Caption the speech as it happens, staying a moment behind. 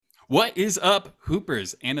What is up,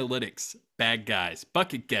 Hoopers, Analytics, Bad Guys,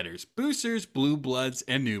 Bucket Getters, Boosters, Blue Bloods,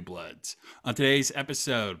 and New Bloods? On today's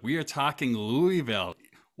episode, we are talking Louisville.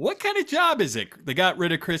 What kind of job is it? They got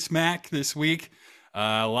rid of Chris Mack this week.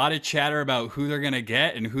 A lot of chatter about who they're going to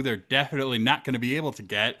get and who they're definitely not going to be able to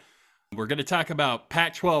get. We're going to talk about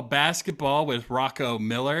Pac-12 basketball with Rocco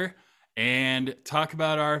Miller and talk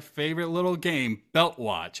about our favorite little game, Belt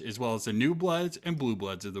Watch, as well as the New Bloods and Blue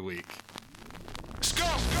Bloods of the week. Let's go.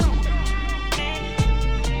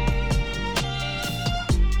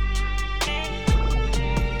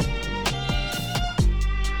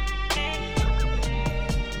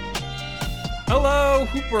 Hello,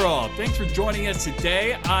 Hooperall. Thanks for joining us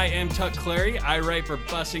today. I am Tuck Clary. I write for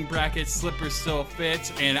Busting Brackets, Slippers Still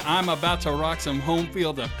Fits, and I'm about to rock some home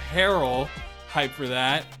field apparel. Hype for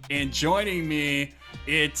that. And joining me,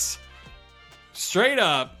 it's straight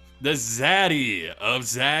up the Zaddy of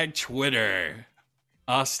Zag Twitter,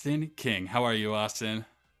 Austin King. How are you, Austin?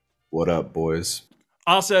 What up, boys?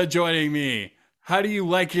 Also joining me, how do you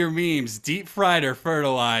like your memes? Deep fried or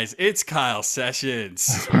fertilized? It's Kyle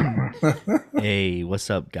Sessions. Hey, what's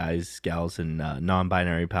up, guys, gals, and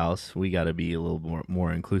non-binary pals? We got to be a little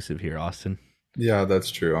more inclusive here, Austin. Yeah, that's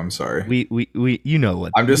true. I'm sorry. We you know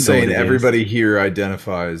what I'm just saying. Everybody here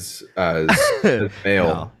identifies as male.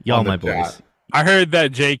 No, y'all my boys. I heard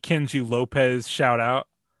that Jay Kenji Lopez shout out.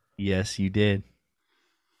 Yes, you did.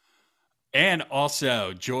 And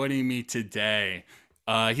also joining me today,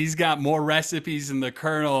 he's got more recipes than the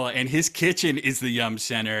Colonel, and his kitchen is the Yum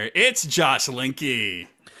Center. It's Josh Linke.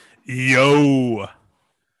 Yo.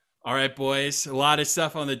 All right, boys. A lot of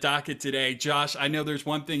stuff on the docket today. Josh, I know there's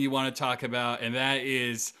one thing you want to talk about, and that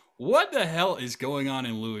is what the hell is going on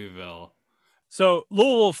in Louisville? So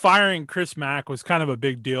Louisville firing Chris Mack was kind of a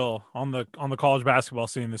big deal on the college basketball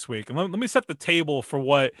scene this week. And let me set the table for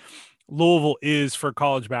what Louisville is for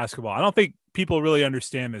college basketball. I don't think people really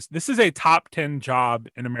understand this. This is a top 10 job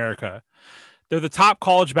in America. They're the top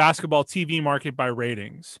college basketball TV market by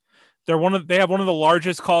ratings. They have one of the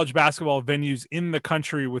largest college basketball venues in the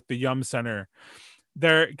country with the Yum Center.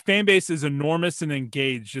 Their fan base is enormous and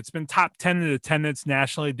engaged. It's been top 10 in attendance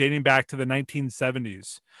nationally dating back to the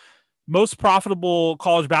 1970s. Most profitable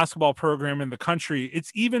college basketball program in the country.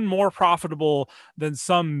 It's even more profitable than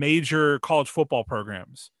some major college football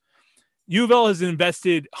programs. U of L has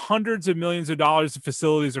invested hundreds of millions of dollars in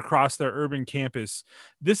facilities across their urban campus.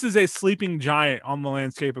 This is a sleeping giant on the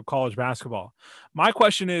landscape of college basketball. My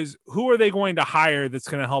question is, who are they going to hire that's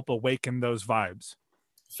going to help awaken those vibes?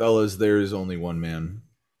 Fellas, there is only one man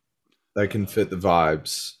that can fit the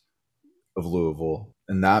vibes of Louisville,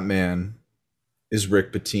 and that man is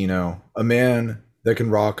Rick Pitino, a man that can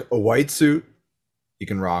rock a white suit. He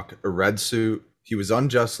can rock a red suit. He was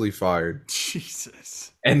unjustly fired.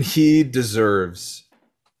 Jesus. And he deserves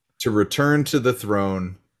to return to the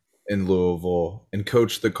throne in Louisville and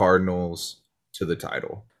coach the Cardinals to the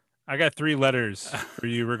title. I got 3 letters for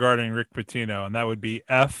you regarding Rick Pitino, and that would be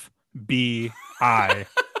FBI.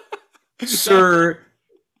 Sir,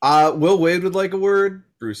 Will Wade would like a word.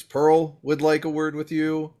 Bruce Pearl would like a word with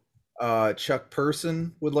you. Chuck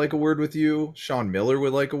Person would like a word with you. Sean Miller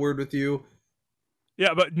would like a word with you.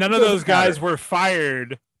 Yeah, but none of those guys were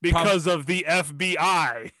fired because of the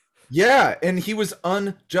FBI. Yeah, and he was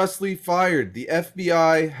unjustly fired. The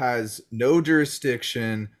FBI has no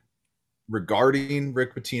jurisdiction regarding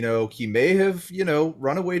Rick Pitino. He may have,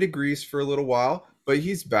 run away to Greece for a little while, but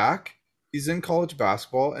he's back. He's in college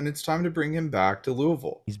basketball, and it's time to bring him back to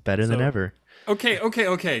Louisville. He's better than ever.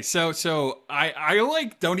 Okay. So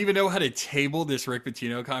I don't even know how to table this Rick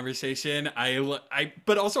Pitino conversation.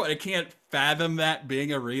 But also I can't fathom that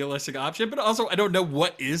being a realistic option. But also I don't know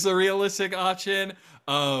what is a realistic option.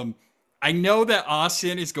 I know that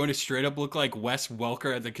Austin is going to straight up look like Wes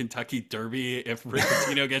Welker at the Kentucky Derby if Rick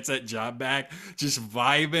Pitino gets that job back, just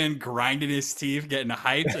vibing, grinding his teeth, getting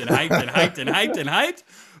hyped and hyped and hyped and hyped and hyped.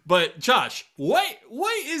 But Josh, what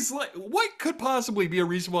could possibly be a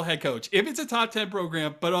reasonable head coach if it's a top 10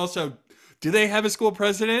 program? But also, do they have a school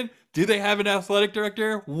president? Do they have an athletic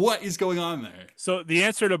director? What is going on there? So the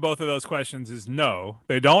answer to both of those questions is no.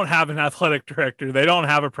 They don't have an athletic director. They don't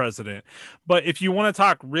have a president. But if you want to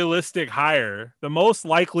talk realistic hire, the most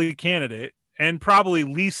likely candidate and probably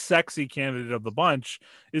least sexy candidate of the bunch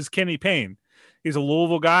is Kenny Payne. He's a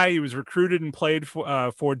Louisville guy. He was recruited and played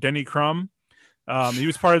for Denny Crum. He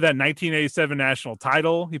was part of that 1987 national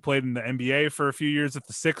title. He played in the NBA for a few years at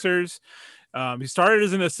the Sixers. He started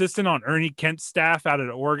as an assistant on Ernie Kent's staff out at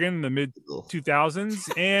Oregon in the mid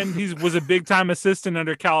 2000s, and he was a big time assistant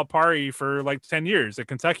under Calipari for like 10 years at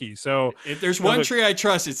Kentucky. So if there's one tree I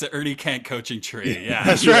trust, it's the Ernie Kent coaching tree. Yeah,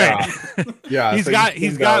 that's right. Yeah,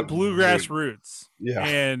 he's got bluegrass roots.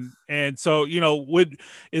 Yeah, and so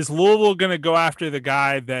is Louisville going to go after the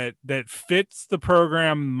guy that fits the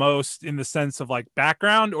program most in the sense of like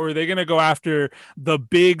background, or are they going to go after the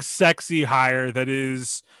big sexy hire that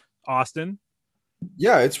is Austin?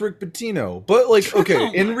 Yeah, it's Rick Pitino. But like,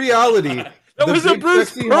 okay, in reality, that was a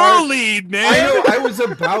Bruce Pearl lead, man. I know. I was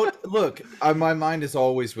about my mind is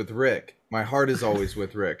always with Rick. My heart is always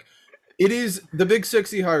with Rick. It is the big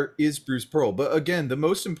sexy hire is Bruce Pearl. But again, the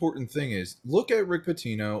most important thing is look at Rick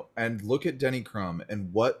Pitino and look at Denny Crum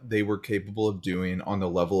and what they were capable of doing on the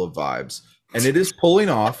level of vibes. And it is pulling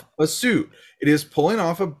off a suit. It is pulling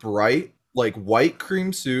off a bright, like white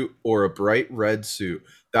cream suit or a bright red suit.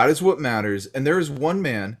 That is what matters. And there is one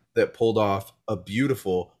man that pulled off a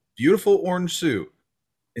beautiful, beautiful orange suit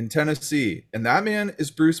in Tennessee. And that man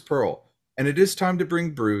is Bruce Pearl. And it is time to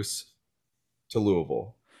bring Bruce to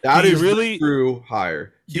Louisville. That is really the true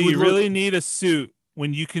hire. Do you really need a suit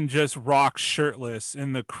when you can just rock shirtless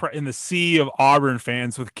in the sea of Auburn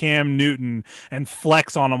fans with Cam Newton and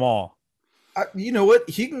flex on them all? You know what?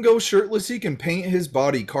 He can go shirtless. He can paint his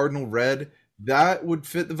body cardinal red. That would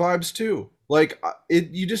fit the vibes too. Like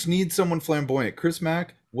you just need someone flamboyant. Chris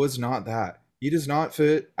Mack was not that. He does not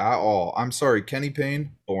fit at all. I'm sorry, Kenny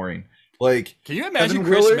Payne, boring. Like, can you imagine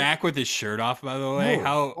Chris Mack with his shirt off? By the way,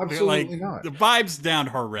 no, absolutely not. The vibes down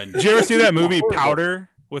horrendous. Did you ever see that movie Powder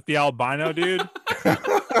with the albino dude?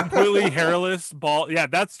 Completely hairless, bald. Yeah,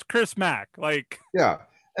 that's Chris Mack. Like, yeah,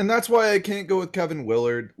 and that's why I can't go with Kevin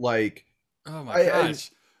Willard. Like, oh my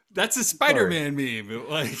gosh. That's a Spider-Man meme.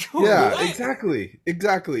 Like, yeah, what?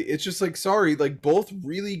 exactly. It's just like, sorry, like both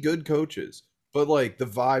really good coaches, but like the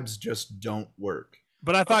vibes just don't work.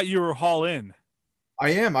 But I thought you were Hall in. I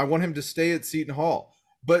am. I want him to stay at Seton Hall.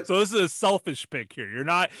 But so this is a selfish pick here. You're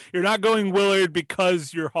not going Willard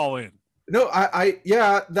because you're Hall in. No,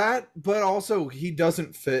 but also he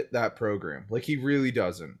doesn't fit that program. Like he really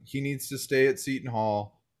doesn't. He needs to stay at Seton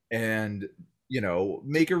Hall and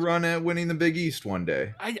make a run at winning the Big East one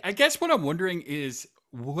day. I guess what I'm wondering is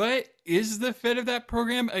what is the fit of that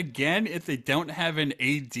program again if they don't have an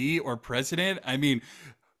AD or president? I mean,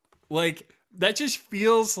 like that just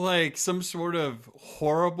feels like some sort of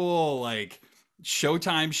horrible like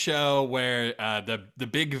Showtime show where the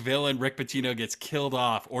big villain Rick Pitino gets killed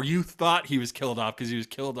off, or you thought he was killed off because he was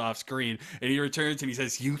killed off screen, and he returns and he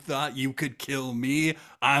says, "You thought you could kill me?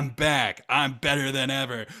 I'm back. I'm better than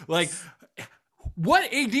ever." Like,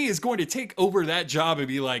 what AD is going to take over that job and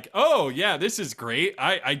be like, "Oh yeah, this is great.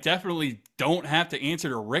 I definitely don't have to answer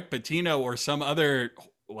to Rick Pitino or some other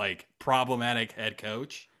like problematic head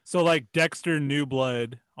coach." So like Dexter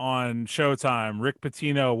Newblood on Showtime, Rick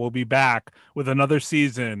Pitino will be back with another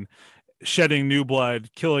season, shedding new blood,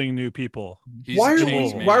 killing new people. Why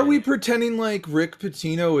are we pretending like Rick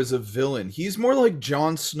Pitino is a villain? He's more like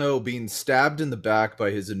Jon Snow being stabbed in the back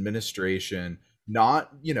by his administration.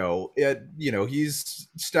 Not, he's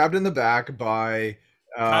stabbed in the back by...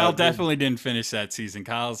 Kyle definitely didn't finish that season.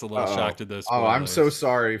 Kyle's a little shocked at those spoilers. Oh, I'm so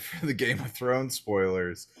sorry for the Game of Thrones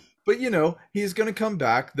spoilers. But, he's going to come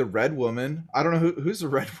back. The Red Woman. I don't know who's the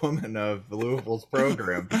Red Woman of Louisville's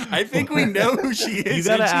program. I think we know who she is. You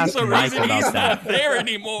got to ask Mike about he's that. Not there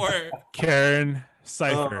anymore. Karen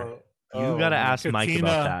Cypher. You got to ask Mike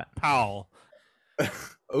about that. Powell.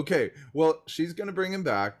 Okay. Well, she's going to bring him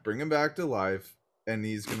back to life, and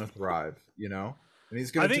he's going to thrive, and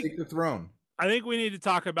he's going to take the throne. I think we need to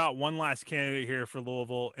talk about one last candidate here for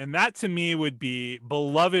Louisville, and that to me would be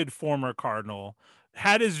beloved former Cardinal,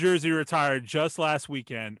 had his jersey retired just last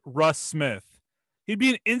weekend, Russ Smith. He'd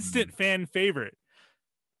be an instant fan favorite.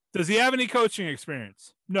 Does he have any coaching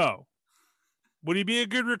experience? No. Would he be a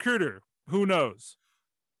good recruiter? Who knows?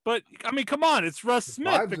 But I mean, come on, it's Russ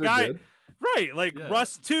Smith, the guy, right? Like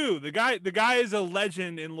Russ too. The guy is a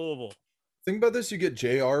legend in Louisville. Think about this: you get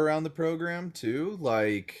JR around the program too.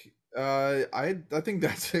 Like, I think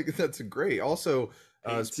that's great. Also.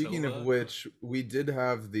 Speaking of which, we did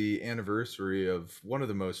have the anniversary of one of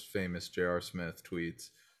the most famous J.R. Smith tweets.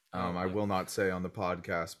 I will not say on the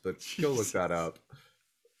podcast, but go look that up.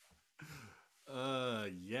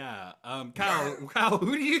 Yeah. Kyle,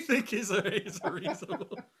 who do you think is a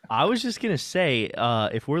reasonable? I was just gonna say,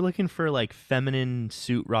 if we're looking for like feminine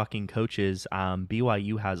suit rocking coaches,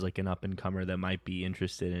 BYU has like an up and comer that might be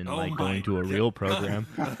interested in Oh like my going to a real program.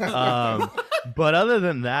 God. But other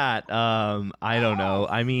than that, I don't know.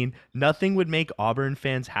 I mean, nothing would make Auburn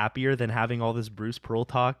fans happier than having all this Bruce Pearl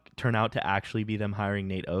talk turn out to actually be them hiring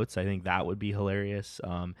Nate Oates. I think that would be hilarious.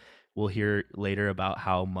 We'll hear later about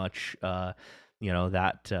how much,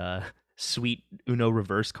 that sweet Uno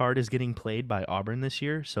reverse card is getting played by Auburn this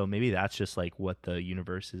year. So maybe that's just like what the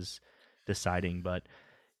universe is deciding. But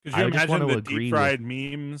Could you I just want imagine to the deep agree with fried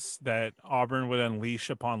memes that Auburn would unleash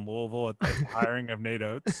upon Louisville at the hiring of Nate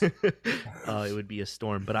Oates? it would be a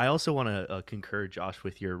storm. But I also want to concur, Josh,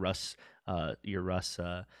 with your Russ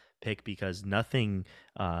pick because nothing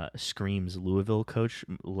screams Louisville coach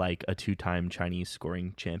like a two-time Chinese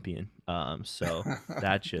scoring champion. So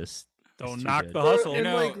that just is Don't too knock good. the hustle. And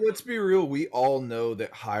know- like, let's be real, we all know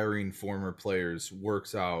that hiring former players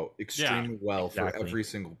works out extremely well exactly. for every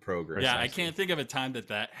single program. Yeah, I can't think of a time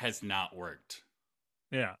that has not worked.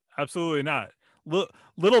 Yeah, absolutely not.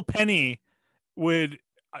 Little Penny would.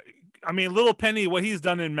 I mean, Little Penny, what he's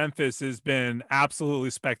done in Memphis has been absolutely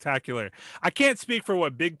spectacular. I can't speak for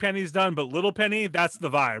what Big Penny's done, but Little Penny, that's the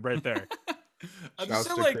vibe right there. Shouts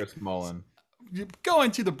So to like Chris Mullen. go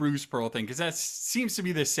into the Bruce Pearl thing because that seems to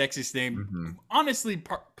be the sexiest name. Mhm. Honestly,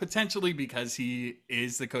 potentially because he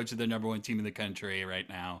is the coach of the number one team in the country right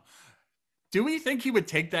now. Do we think he would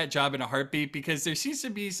take that job in a heartbeat? Because there seems to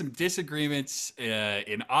be some disagreements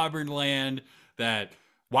in Auburn land that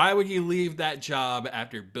why would he leave that job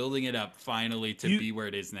after building it up finally to be where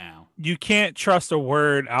it is now? You can't trust a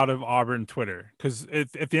word out of Auburn Twitter because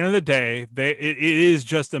at the end of the day, it is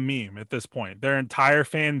just a meme at this point. Their entire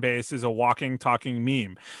fan base is a walking, talking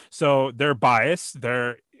meme. So they're biased.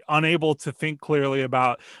 They're unable to think clearly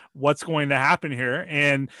about what's going to happen here.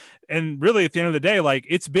 And really at the end of the day, like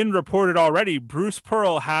it's been reported already, Bruce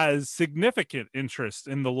Pearl has significant interest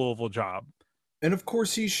in the Louisville job. And of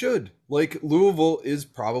course he should. Like, Louisville is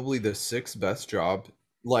probably the sixth best job.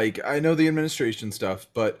 Like, I know the administration stuff,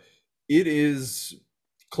 but it is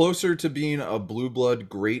closer to being a blue blood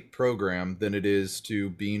great program than it is to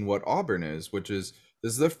being what Auburn is, which is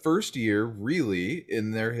this is the first year really in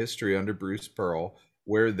their history under Bruce Pearl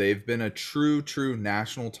where they've been a true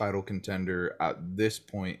national title contender at this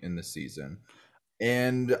point in the season.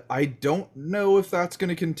 And I don't know if that's going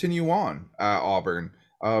to continue on at Auburn.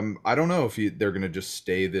 I don't know if they're going to just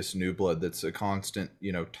stay this new blood that's a constant,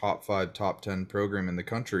 top 5, top 10 program in the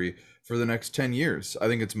country for the next 10 years. I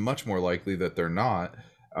think it's much more likely that they're not.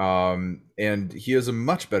 And he has a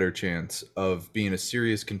much better chance of being a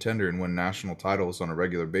serious contender and win national titles on a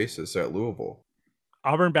regular basis at Louisville.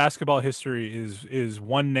 Auburn basketball history is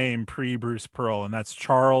one name pre Bruce Pearl, and that's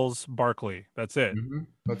Charles Barkley. That's it. Mm-hmm.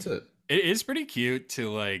 That's it. It is pretty cute to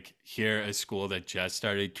like hear a school that just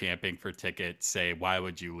started camping for tickets say, "Why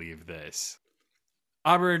would you leave this?"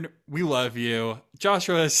 Auburn, we love you.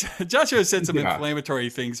 Joshua said some inflammatory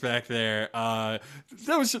things back there.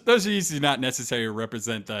 Those views do not necessarily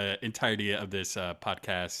represent the entirety of this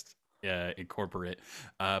podcast in corporate.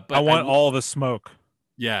 But I want all the smoke.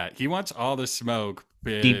 Yeah, he wants all the smoke.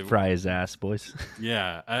 Deep fry his ass, boys.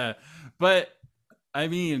 Yeah, but I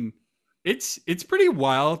mean, it's pretty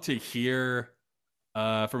wild to hear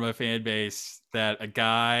from a fan base that a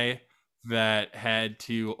guy that had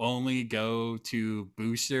to only go to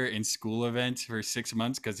booster and school events for 6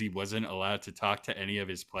 months because he wasn't allowed to talk to any of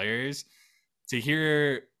his players. To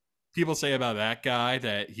hear people say about that guy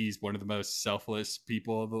that he's one of the most selfless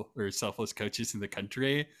people or selfless coaches in the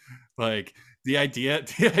country, like the idea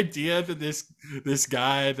that this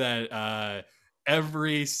guy that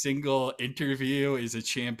every single interview is a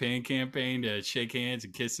champagne campaign to shake hands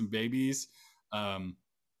and kiss some babies.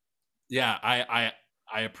 Yeah,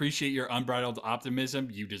 I appreciate your unbridled optimism.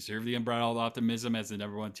 You deserve the unbridled optimism as the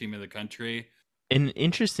number one team in the country. And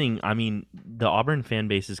interesting, I mean, the Auburn fan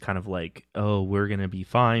base is kind of like, oh, we're going to be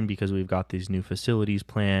fine because we've got these new facilities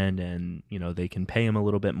planned and, they can pay him a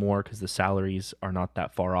little bit more because the salaries are not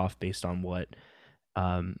that far off based on what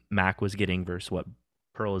Mac was getting versus what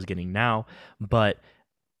Pearl is getting now. But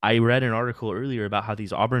I read an article earlier about how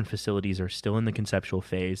these Auburn facilities are still in the conceptual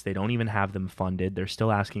phase. They don't even have them funded. They're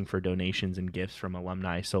still asking for donations and gifts from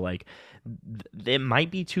alumni. So, like, it might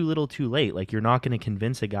be too little too late. Like, you're not going to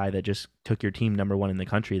convince a guy that just took your team number one in the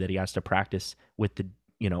country that he has to practice with the,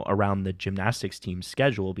 around the gymnastics team's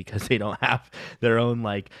schedule because they don't have their own,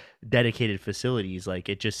 like, dedicated facilities. Like,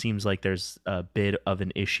 it just seems like there's a bit of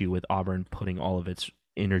an issue with Auburn putting all of its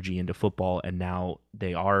energy into football, and now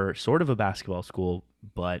they are sort of a basketball school,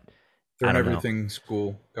 but They're I an don't know. everything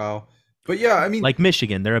school, Kyle. But yeah, I mean, Like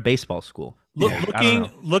Michigan, they're a baseball school. Like, I don't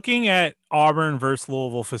know. Looking at Auburn versus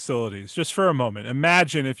Louisville facilities, just for a moment,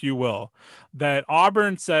 imagine, if you will, that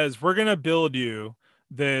Auburn says, we're going to build you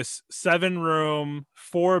this 7-room,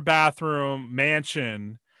 4-bathroom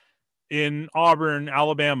mansion in Auburn,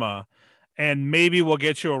 Alabama, and maybe we'll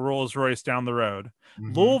get you a Rolls Royce down the road.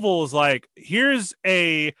 Louisville is like, here's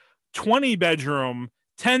a 20-bedroom,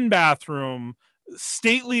 10-bathroom,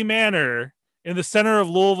 stately manor in the center of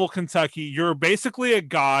Louisville, Kentucky. You're basically a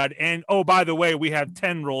god, and oh, by the way, we have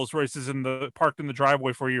 10 Rolls Royces parked in the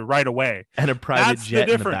driveway for you right away. And a private jet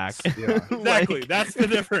in the back. Yeah. Exactly. That's the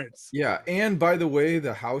difference. Yeah, and by the way,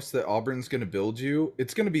 the house that Auburn's going to build you,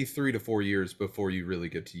 it's going to be 3 to 4 years before you really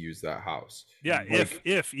get to use that house. Yeah, Like,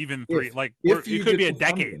 if even 3, if it could be a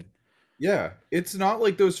decade. Funding. Yeah, it's not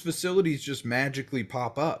like those facilities just magically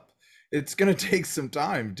pop up. It's going to take some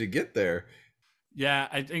time to get there. Yeah,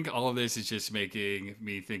 I think all of this is just making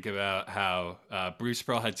me think about how Bruce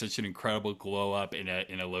Pearl had such an incredible glow up in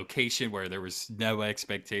a location where there was no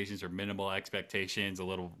expectations or minimal expectations, a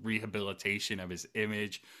little rehabilitation of his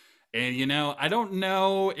image. And, I don't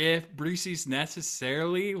know if Brucey's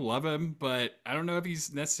necessarily, love him, but I don't know if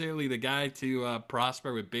he's necessarily the guy to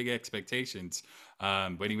prosper with big expectations.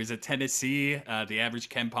 When he was at Tennessee, the average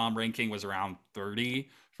KenPom ranking was around 30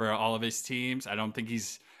 for all of his teams. I don't think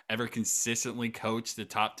he's ever consistently coached a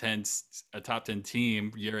top 10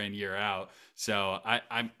 team year in, year out. So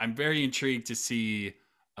I'm very intrigued to see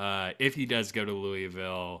if he does go to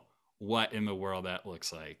Louisville, what in the world that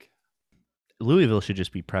looks like. Louisville should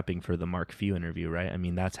just be prepping for the Mark Few interview, right? I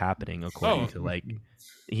mean, that's happening according to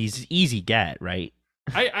he's easy get, right?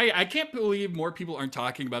 I can't believe more people aren't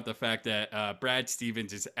talking about the fact that Brad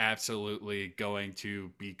Stevens is absolutely going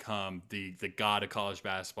to become the god of college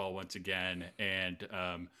basketball once again. And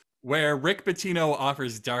where Rick Pitino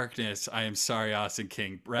offers darkness, I am sorry, Austin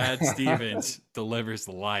King. Brad Stevens delivers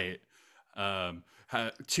light.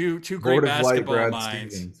 Two great basketball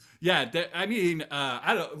minds. Stevens. Yeah, I mean,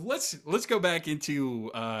 I don't. Let's go back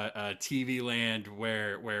into TV land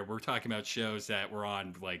where we're talking about shows that were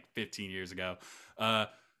on like 15 years ago.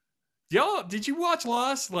 Y'all, did you watch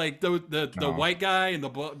Lost? Like the white guy and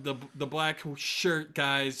the black shirt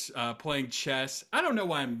guys playing chess. I don't know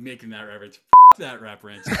why I'm making that reference. That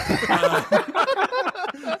reference.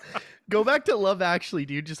 Go back to Love Actually,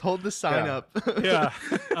 dude. Just hold the sign up.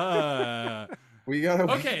 Yeah. We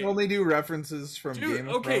only do references from Game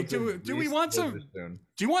of Thrones. Do we want some? Do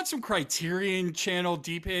you want some Criterion Channel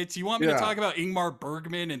deep hits? You want me to talk about Ingmar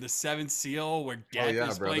Bergman and the Seventh Seal, where Death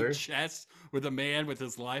is playing chess with a man with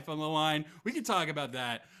his life on the line? We can talk about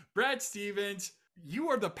that. Brad Stevens, you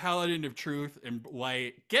are the paladin of truth and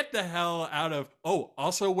light. Get the hell out of. Oh,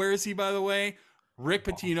 also, where is he, by the way? Rick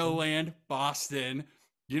Pitino land, Boston.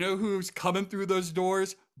 You know who's coming through those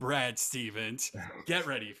doors? Brad Stevens. Get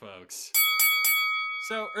ready, folks.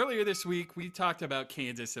 So earlier this week, we talked about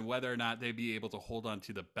Kansas and whether or not they'd be able to hold on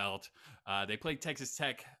to the belt. They played Texas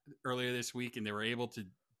Tech earlier this week, and they were able to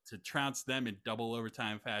trounce them in double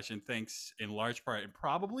overtime fashion, thanks in large part and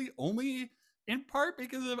probably only in part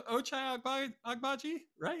because of Ochai Agbaji,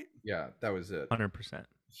 right? Yeah, that was it. 100%.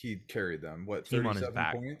 He carried them. What, Team on his 37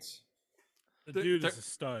 back. points? The dude is a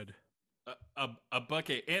stud. A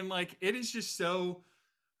bucket. And like, it is just so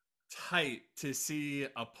tight to see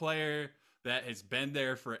a player that has been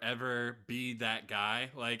there forever be that guy.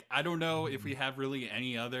 Like, I don't know if we have really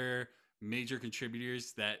any other major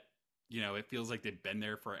contributors that, it feels like they've been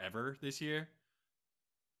there forever this year.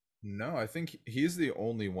 No, I think he's the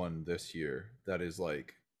only one this year that is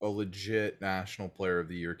like a legit National Player of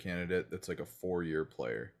the Year candidate that's like a 4-year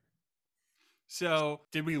player. So,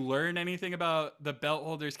 did we learn anything about the belt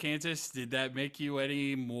holders, Kansas? Did that make you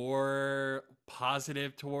any more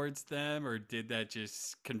positive towards them, or did that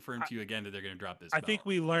just confirm to you again that they're going to drop this belt? I think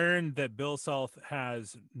we learned that Bill Self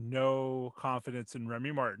has no confidence in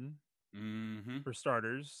Remy Martin, for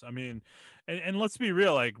starters. I mean, and let's be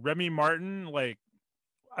real, like Remy Martin, like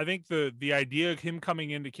I think the idea of him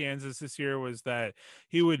coming into Kansas this year was that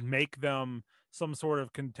he would make them some sort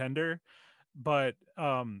of contender. But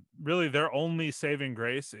really their only saving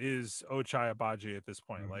grace is Ochai Agbaji at this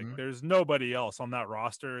point. Like there's nobody else on that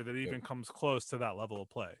roster that even comes close to that level of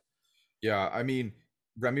play. Yeah, I mean,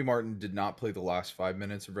 Remy Martin did not play the last 5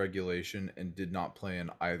 minutes of regulation and did not play in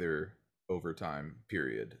either overtime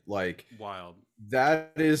period. Like, wild.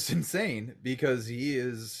 That is insane because he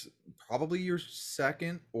is probably your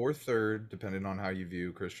second or third, depending on how you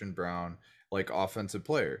view Christian Braun, like offensive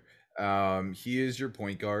player. He is your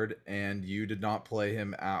point guard, and you did not play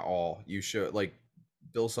him at all. You show like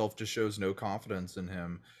Bill Self just shows no confidence in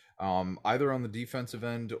him. either on the defensive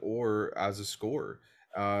end or as a scorer.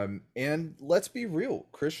 And let's be real,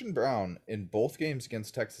 Christian Brown in both games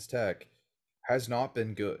against Texas Tech has not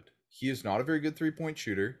been good. He is not a very good 3-point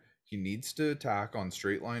shooter. He needs to attack on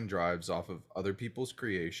straight line drives off of other people's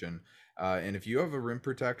creation. And if you have a rim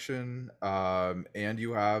protection and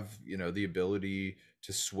you have, the ability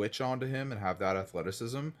to switch onto him and have that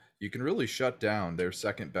athleticism, you can really shut down their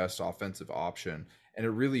second best offensive option. And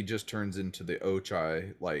it really just turns into the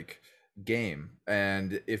Ochai game.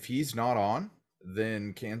 And if he's not on,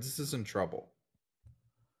 then Kansas is in trouble.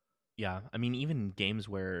 Yeah, I mean, even games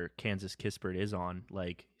where Kansas Kispert is on,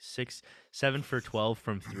 like 7 for 12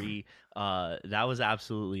 from 3, that was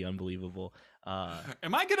absolutely unbelievable.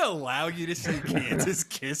 Am I gonna allow you to say Kansas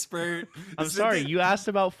Kispert? I'm sorry, you asked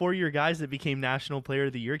about 4-year guys that became National Player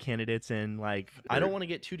of the Year candidates, and I don't want to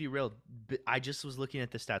get too derailed, but I just was looking at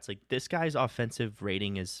the stats. Like, this guy's offensive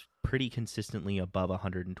rating is pretty consistently above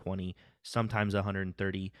 120, sometimes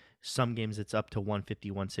 130. Some games it's up to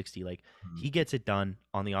 150, 160. Like, he gets it done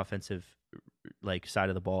on the offensive side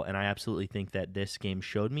of the ball, and I absolutely think that this game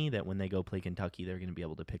showed me that when they go play Kentucky, they're going to be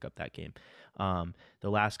able to pick up that game. The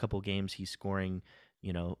last couple games he's scoring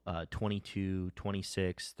 22,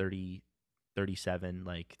 26, 30, 37.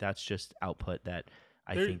 Like, that's just output that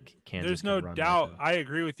I think Kansas. There's no doubt. I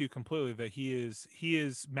agree with you completely that he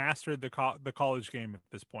is mastered the college game at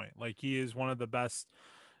this point. Like, he is one of the best,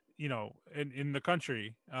 in the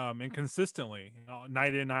country, and consistently,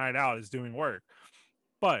 night in, night out, is doing work.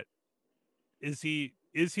 But is he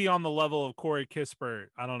on the level of Corey Kispert?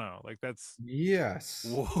 I don't know. Like, that's yes.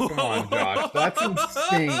 Whoa. Come on, Josh. That's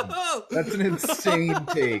insane. That's an insane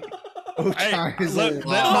take. Hey, let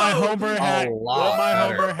my Homer hat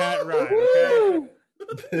ride. Okay.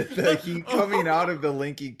 The heat coming out of the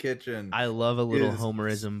Linky kitchen. I love a little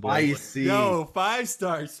Homerism, boy. Spicy. Yo,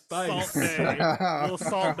 5-star spice. Salt Bay. A little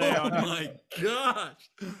Salt Bay on Oh my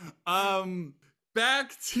gosh.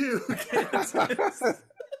 Back to Kansas.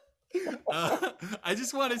 I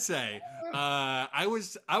just want to say, I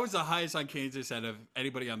was the highest on Kansas out of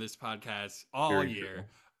anybody on this podcast all Very year.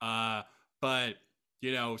 But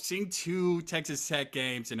seeing 2 Texas Tech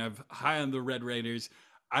games and I'm high on the Red Raiders,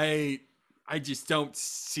 I just don't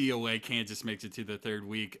see a way Kansas makes it to the 3rd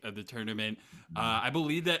week of the tournament. I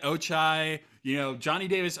believe that Ochai, Johnny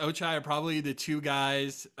Davis, Ochai are probably the 2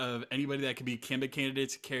 guys of anybody that could be Kimba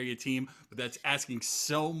candidates to carry a team, but that's asking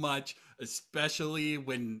so much, especially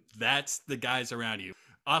when that's the guys around you.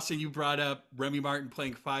 Austin, you brought up Remy Martin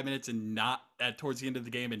playing 5 minutes and not towards the end of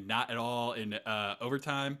the game and not at all in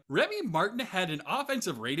overtime. Remy Martin had an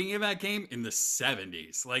offensive rating in that game in the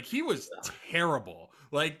 70s. Like, he was terrible.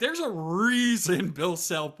 Like, there's a reason Bill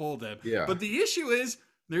Self pulled him. Yeah. But the issue is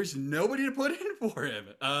there's nobody to put in for him.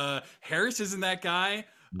 Harris isn't that guy.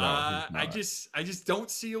 No, I just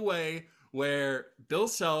don't see a way where Bill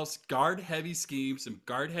Self's guard-heavy schemes and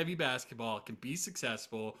guard-heavy basketball can be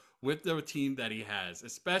successful with the team that he has,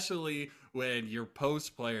 especially when your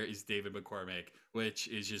post player is David McCormick, which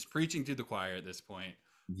is just preaching to the choir at this point.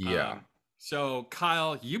 Yeah. So,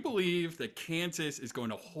 Kyle, you believe that Kansas is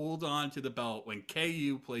going to hold on to the belt when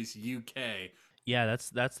KU plays UK. Yeah,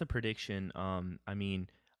 that's the prediction. I mean,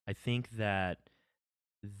 I think that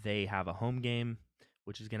they have a home game,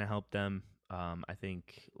 which is going to help them. I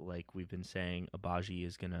think, like we've been saying, Abaji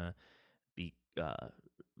is going to be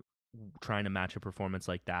trying to match a performance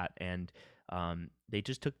like that. And they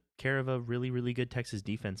just took care of a really, really good Texas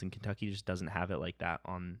defense, and Kentucky just doesn't have it like that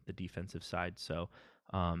on the defensive side. So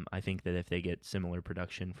I think that if they get similar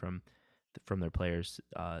production from their players,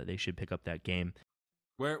 they should pick up that game.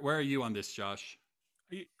 Where are you on this, Josh?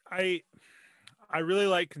 I really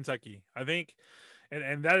like Kentucky. I think,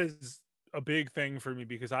 and that is a big thing for me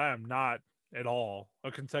because I am not at all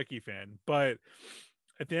a Kentucky fan. But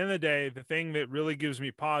at the end of the day, the thing that really gives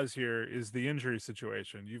me pause here is the injury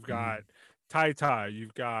situation. You've got Ty,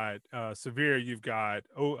 you've got Severe, you've got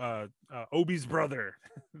Obi's brother,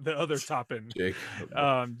 the other Toppin.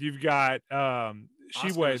 You've got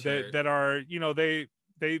Sheway that are,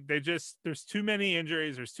 they just, there's too many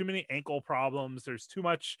injuries, there's too many ankle problems, there's too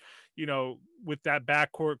much, with that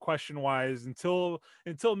backcourt question wise until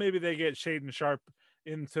maybe they get Shaden Sharp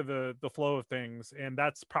into the flow of things, and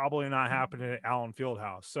that's probably not happening at Allen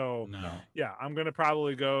Fieldhouse. So yeah, I'm gonna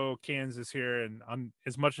probably go Kansas here, and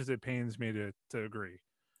as much as it pains me to agree.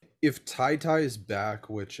 If Ty is back,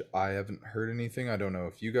 which I haven't heard anything, I don't know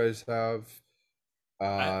if you guys have.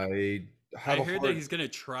 I heard that he's gonna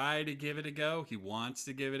try to give it a go. He wants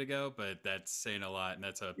to give it a go, but that's saying a lot, and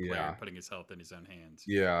that's a player putting his health in his own hands.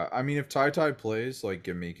 Yeah, I mean, if Ty plays,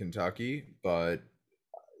 give me Kentucky, but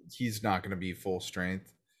he's not going to be full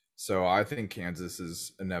strength. So I think Kansas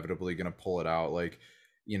is inevitably going to pull it out. Like,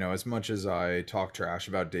 as much as I talk trash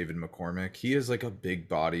about David McCormick, he is like a big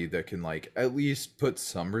body that can like at least put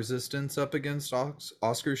some resistance up against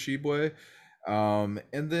Oscar Tshiebwe. And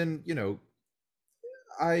then,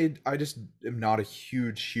 I just am not a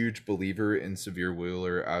huge believer in Severe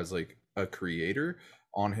Wheeler as like a creator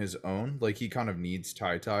on his own. Like he kind of needs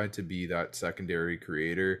Tai Tai to be that secondary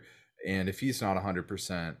creator. And if he's not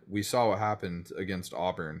 100%, we saw what happened against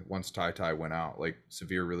Auburn once Tai Tai went out. Like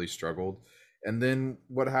Severe really struggled. And then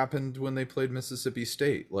what happened when they played Mississippi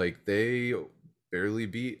State? Like they barely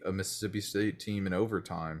beat a Mississippi State team in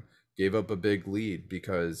overtime, gave up a big lead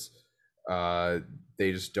because uh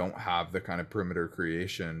they just don't have the kind of perimeter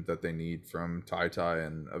creation that they need from Tai Tai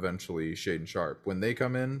and eventually Shaden Sharp. When they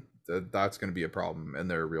come in, that's going to be a problem, and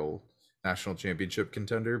they're a real national championship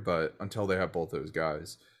contender. But until they have both those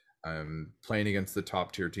guys, playing against the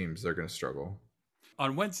top tier teams, they're going to struggle.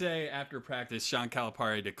 On Wednesday after practice, Sean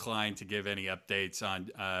Calipari declined to give any updates on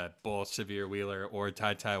both Severe Wheeler or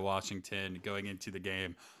Ty Ty Washington going into the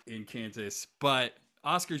game in Kansas. But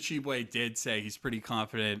Oscar Tshiebwe did say he's pretty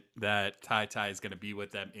confident that Ty Ty is going to be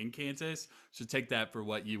with them in Kansas. So take that for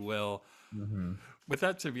what you will. Mm-hmm.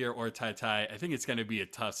 Without Severe or Tai Tai, I think it's going to be a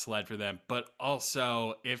tough sled for them. But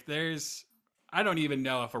also, if there's, I don't even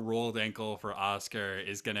know if a rolled ankle for Oscar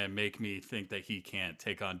is going to make me think that he can't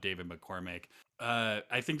take on David McCormick.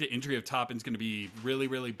 I think the injury of Toppin's going to be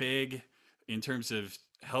really big in terms of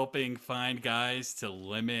helping find guys to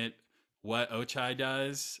limit what Ochai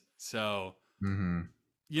does. So,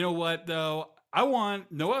 you know what, though? I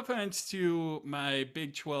want, no offense to my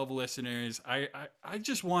Big 12 listeners, I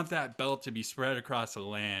just want that belt to be spread across the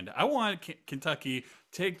land. I want Kentucky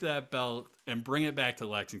take that belt and bring it back to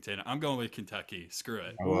Lexington. I'm going with Kentucky. Screw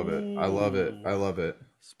it. I love it. I love it. I love it.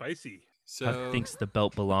 Spicy. So Thinks the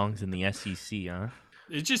belt belongs in the SEC, huh?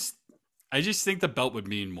 I just think the belt would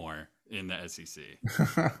mean more in the SEC.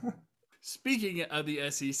 Speaking of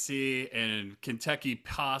the SEC and Kentucky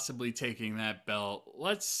possibly taking that belt,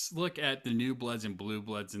 let's look at the new bloods and blue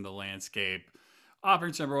bloods in the landscape.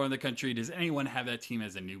 Auburn's number one in the country. Does anyone have that team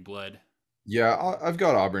as a new blood? Yeah, I've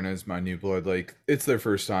got Auburn as my new blood. Like, it's their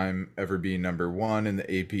first time ever being number one in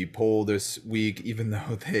the AP poll this week, even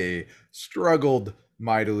though they struggled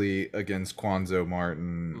mightily against Quanzo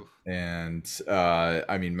Martin. Oof. And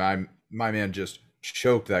I mean, my man just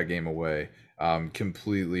choked that game away,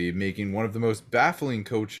 completely, making one of the most baffling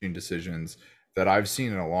coaching decisions that I've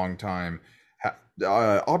seen in a long time.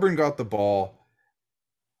 Auburn got the ball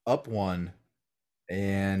up one,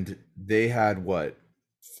 and they had what,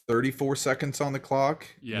 34 seconds on the clock.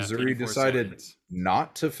 Yeah, Missouri decided seconds.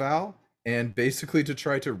 not to foul and basically to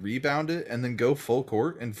try to rebound it and then go full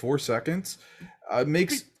court in 4 seconds.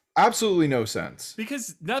 Makes absolutely no sense.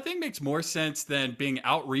 Because nothing makes more sense than being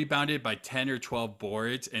out rebounded by 10 or 12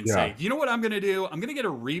 boards and Yeah. say, you know what I'm going to do? I'm going to get a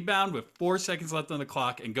rebound with 4 seconds left on the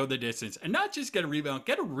clock and go the distance. And not just get a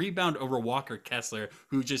rebound over Walker Kessler,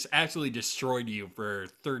 who just absolutely destroyed you for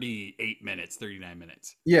 38 minutes, 39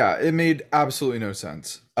 minutes. Yeah, it made absolutely no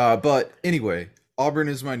sense. But anyway, Auburn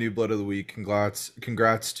is my new blood of the week.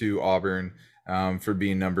 Congrats to Auburn for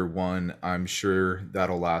being number one. I'm sure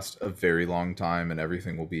that'll last a very long time and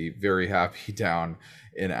everything will be very happy down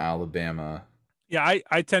in Alabama. Yeah,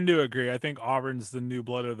 I tend to agree. I think Auburn's the new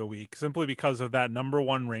blood of the week simply because of that number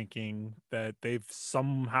one ranking that they've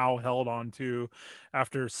somehow held on to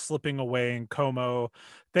after slipping away in Como,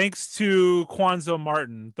 thanks to Quanzo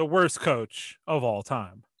Martin, the worst coach of all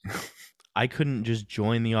time. I couldn't just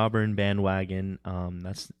join the Auburn bandwagon.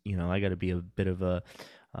 That's, I got to be a bit of a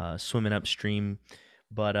swimming upstream,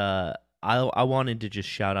 but I wanted to just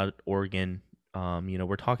shout out Oregon.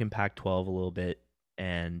 We're talking Pac-12 a little bit,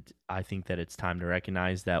 and I think that it's time to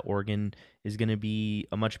recognize that Oregon is going to be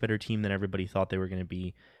a much better team than everybody thought they were going to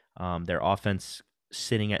be. Their offense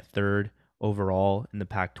sitting at third overall in the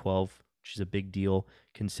Pac-12, which is a big deal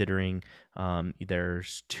considering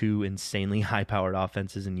there's two insanely high-powered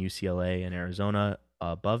offenses in UCLA and Arizona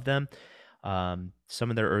above them. Some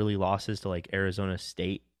of their early losses to like Arizona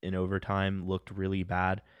State in overtime looked really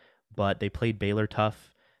bad, but they played Baylor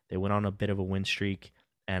tough. They went on a bit of a win streak,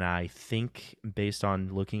 and I think based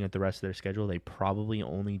on looking at the rest of their schedule, they probably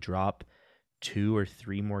only drop 2 or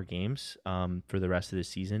 3 more games for the rest of the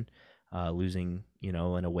season, losing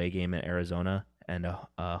an away game at Arizona and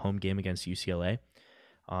a home game against UCLA,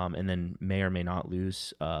 and then may or may not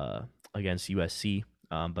lose against USC,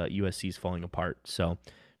 but USC is falling apart. So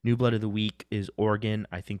new blood of the week is Oregon.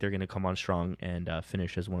 I think they're going to come on strong and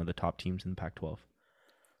finish as one of the top teams in the Pac-12.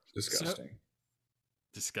 Disgusting.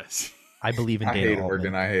 Disgusting. I believe in I Dana hate Altman.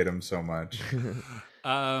 Oregon. I hate him so much.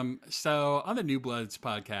 So on the New Bloods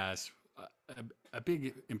podcast, a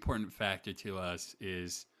big important factor to us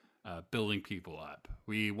is building people up.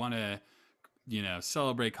 We want to,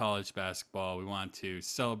 celebrate college basketball. We want to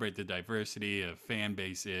celebrate the diversity of fan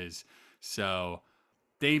bases. So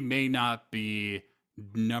they may not be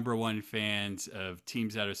number one fans of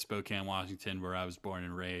teams out of Spokane, Washington, where I was born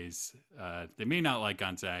and raised. They may not like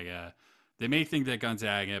Gonzaga. They may think that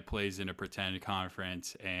Gonzaga plays in a pretend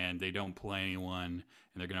conference and they don't play anyone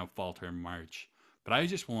and they're going to falter in March. But I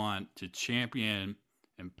just want to champion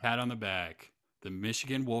and pat on the back the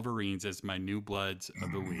Michigan Wolverines as my new bloods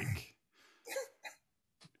of the week.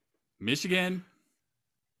 Michigan,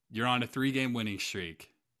 you're on a 3-game winning streak.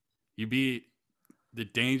 You beat the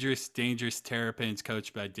dangerous Terrapins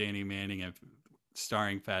coached by Danny Manning and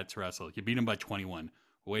starring Fats Russell. You beat them by 21.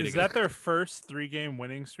 Is that their first 3-game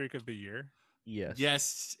winning streak of the year? Yes.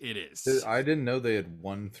 Yes, it is. I didn't know they had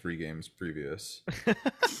won 3 games previous.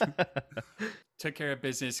 Took care of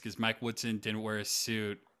business because Mike Woodson didn't wear a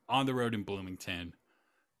suit on the road in Bloomington.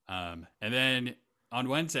 And then on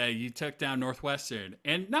Wednesday, you took down Northwestern.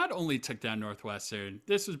 And not only took down Northwestern,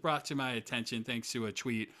 this was brought to my attention thanks to a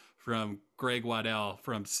tweet from Greg Waddell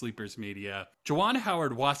from Sleepers Media. Juwan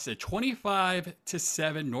Howard watched a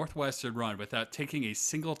 25-7 Northwestern run without taking a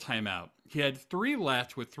single timeout. He had 3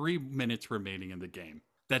 left with 3 minutes remaining in the game.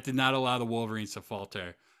 That did not allow the Wolverines to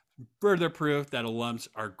falter. Further proof that alums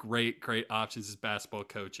are great options as basketball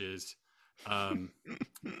coaches.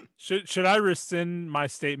 Should I rescind my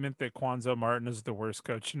statement that Quanzo Martin is the worst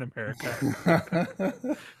coach in America?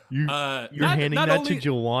 You're handing that to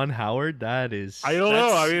Juwan Howard? That is... I don't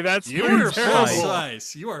know. I mean, that's... You are full terrible.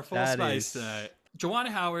 spice. You are full spice. Juwan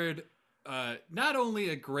Howard, not only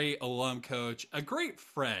a great alum coach, a great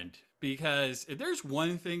friend. Because if there's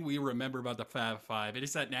one thing we remember about the Fab Five, it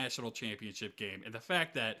is that national championship game. And the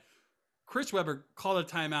fact that Chris Webber called a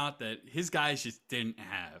timeout that his guys just didn't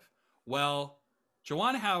have. Well,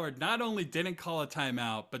 Juwan Howard not only didn't call a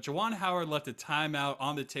timeout, but Juwan Howard left a timeout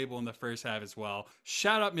on the table in the first half as well.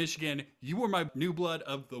 Shout out Michigan. You were my new blood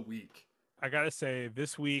of the week. I got to say,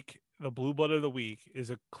 this week, the blue blood of the week is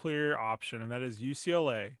a clear option, and that is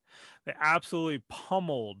UCLA. They absolutely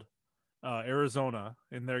pummeled Arizona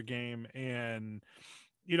in their game, and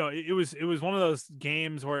it was one of those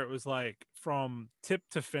games where it was like from tip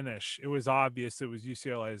to finish, it was obvious it was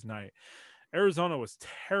UCLA's night. Arizona was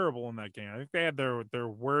terrible in that game. I think they had their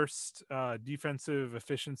worst defensive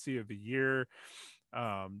efficiency of the year.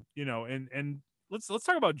 And let's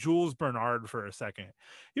talk about Jules Bernard for a second.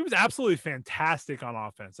 He was absolutely fantastic on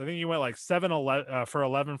offense. I think he went like 7 for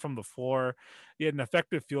 11 from the floor. He had an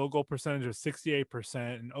effective field goal percentage of 68%,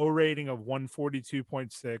 an O rating of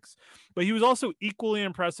 142.6. But he was also equally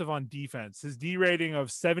impressive on defense. His D rating of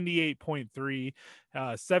 78.3,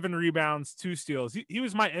 7 rebounds, 2 steals. He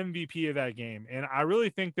was my MVP of that game. And I really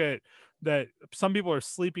think that some people are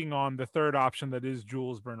sleeping on the third option that is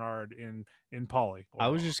Jules Bernard in Poly. I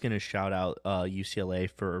was just going to shout out UCLA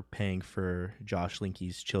for paying for Josh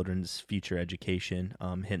Linke's children's future education,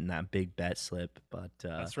 hitting that big bet slip. But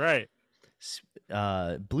that's right.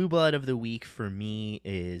 Blue blood of the week for me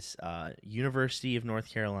is University of North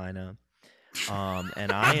Carolina.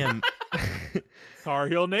 And I am Tar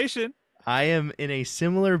Heel Nation. I am in a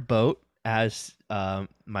similar boat as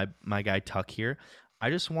my guy Tuck here. I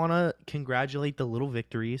just want to congratulate the little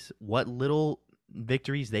victories. What little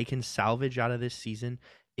victories they can salvage out of this season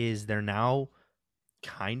is they're now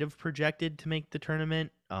kind of projected to make the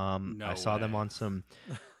tournament. I saw them on some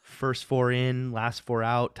first 4 in, last 4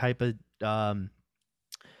 out type of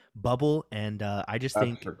bubble, and I just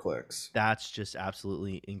think for clicks. That's just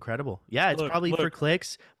absolutely incredible. Yeah, it's probably for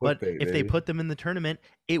clicks, but if they put them in the tournament,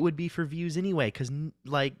 it would be for views anyway, because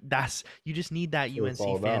you just need that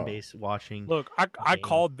UNC fan base watching. Look, I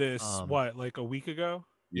called this like a week ago.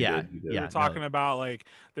 You we were talking about like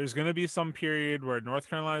there's going to be some period where North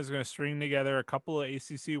Carolina is going to string together a couple of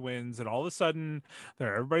ACC wins, and all of a sudden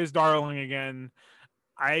they're everybody's darling again.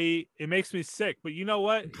 It makes me sick, but you know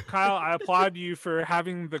what, Kyle, I applaud you for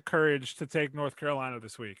having the courage to take North Carolina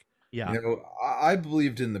this week. Yeah. I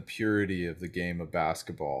believed in the purity of the game of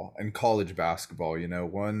basketball and college basketball,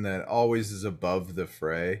 one that always is above the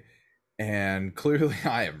fray. And clearly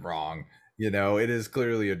I am wrong. It is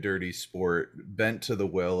clearly a dirty sport bent to the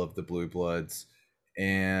will of the Blue Bloods.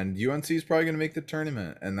 And UNC is probably going to make the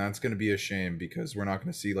tournament. And that's going to be a shame because we're not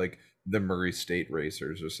going to see like the Murray State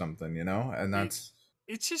Racers or something, and that's...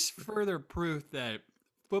 It's just further proof that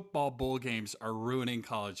football bowl games are ruining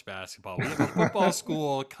college basketball. We have a football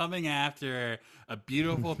school coming after a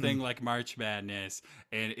beautiful thing like March Madness,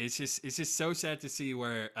 and it's just so sad to see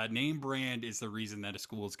where a name brand is the reason that a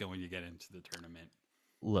school is going to get into the tournament.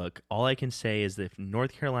 look, all I can say is that if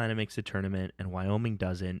North Carolina makes a tournament and Wyoming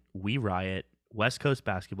doesn't, we riot. West Coast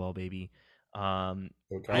basketball, baby. Okay.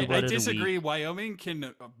 I Blood of the disagree. week. Wyoming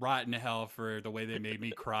can rot in hell for the way they made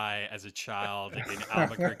me cry as a child in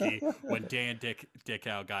Albuquerque when Dan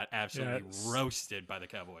Dickow got absolutely roasted by the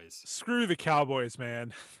Cowboys. Screw the Cowboys,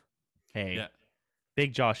 man. Hey, Yeah.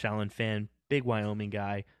 big Josh Allen fan, big Wyoming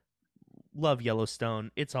guy. Love Yellowstone.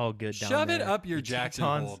 It's all good down Shove there. it up your The Jackson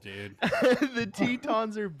Tetons- hole, dude. The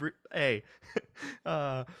Tetons are hey.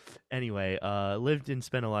 Anyway, lived and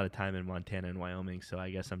spent a lot of time in Montana and Wyoming, so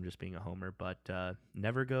I guess I'm just being a homer. But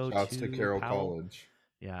never go Shouts to Carroll Powell. College.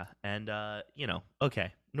 Yeah, and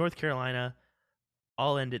okay, North Carolina.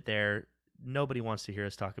 I'll end it there. Nobody wants to hear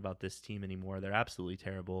us talk about this team anymore. They're absolutely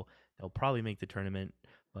terrible. They'll probably make the tournament,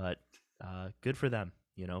 but good for them,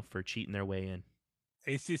 for cheating their way in.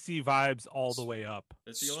 ACC vibes all the way up.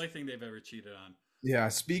 That's the only thing they've ever cheated on. Yeah,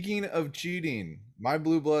 speaking of cheating, my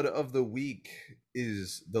blue blood of the week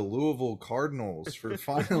is the Louisville Cardinals for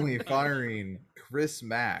finally firing Chris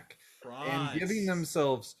Mack and giving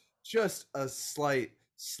themselves just a slight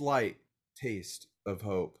taste of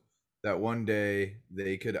hope that one day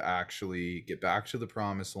they could actually get back to the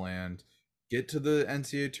promised land, get to the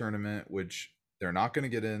NCAA tournament, which they're not going to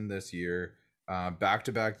get in this year,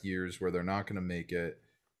 back-to-back years where they're not going to make it.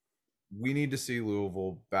 We need to see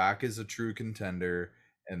Louisville back as a true contender,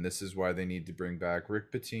 and this is why they need to bring back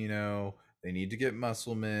Rick Pitino. They need to get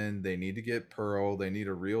Musselman. They need to get Pearl. They need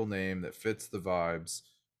a real name that fits the vibes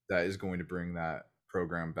that is going to bring that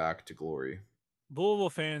program back to glory. Louisville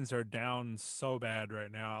fans are down so bad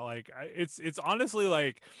right now. Like it's honestly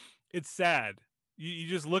like it's sad. You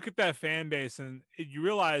just look at that fan base and you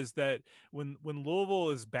realize that when Louisville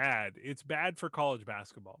is bad, it's bad for college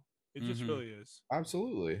basketball. It just really is.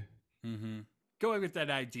 Absolutely. Going with that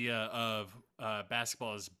idea of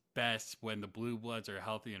basketball is best when the Blue Bloods are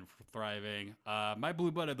healthy and thriving. My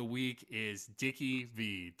Blue Blood of the week is Dickie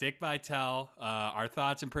V. Dick Vitale. Our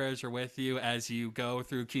thoughts and prayers are with you as you go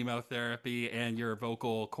through chemotherapy and your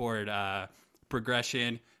vocal cord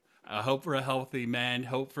progression. Hope for a healthy man.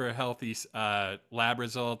 Hope for healthy lab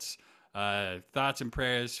results. Thoughts and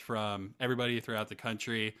prayers from everybody throughout the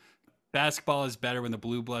country. Basketball is better when the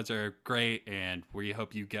Blue Bloods are great, and we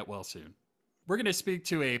hope you get well soon. We're going to speak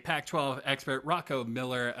to a Pac-12 expert, Rocco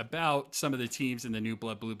Miller, about some of the teams in the New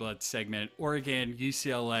Blood, Blue Blood segment. Oregon,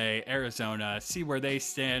 UCLA, Arizona, see where they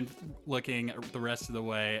stand looking the rest of the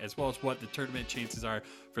way, as well as what the tournament chances are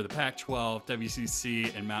for the Pac-12,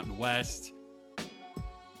 WCC, and Mountain West.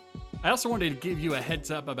 I also wanted to give you a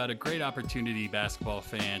heads up about a great opportunity, basketball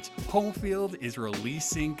fans. Home Field is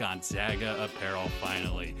releasing Gonzaga apparel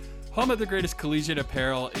finally. Home of the greatest collegiate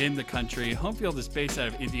apparel in the country. Home Field is based out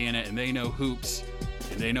of Indiana, and they know hoops,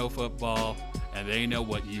 and they know football, and they know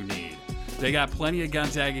what you need. They got plenty of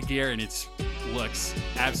Gonzaga gear, and it looks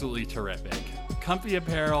absolutely terrific. Comfy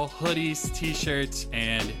apparel, hoodies, t-shirts,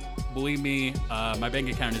 and believe me, my bank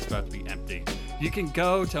account is about to be empty. You can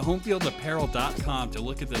go to homefieldapparel.com to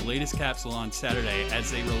look at the latest capsule on Saturday as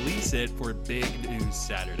they release it for Big News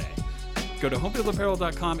Saturday. Go to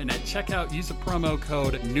homefieldapparel.com and at checkout, use the promo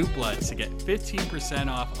code NEWBLOOD to get 15%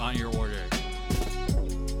 off on your order.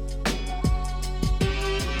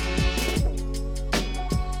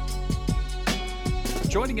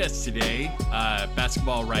 Joining us today,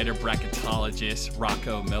 basketball writer, bracketologist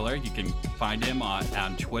Rocco Miller. You can find him on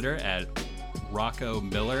Twitter at Rocco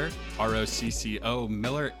Miller, ROCCO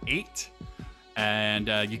Miller 8.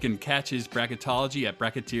 And you can catch his bracketology at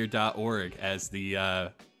bracketeer.org as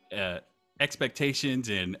the expectations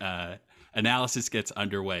and analysis gets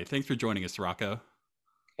underway. Thanks for joining us, Rocco.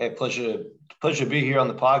 Hey, pleasure to be here on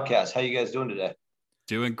the podcast. How you guys doing today?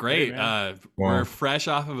 Doing great. Hey, We're fresh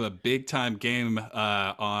off of a big time game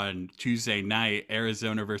on Tuesday night,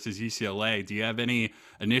 Arizona versus UCLA. Do you have any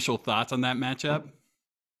initial thoughts on that matchup?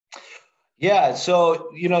 Yeah, so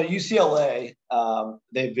UCLA,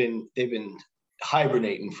 they've been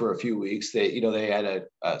hibernating for a few weeks. They had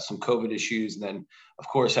some COVID issues, and then of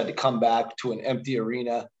course had to come back to an empty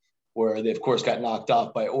arena where they of course got knocked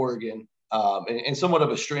off by Oregon, and somewhat of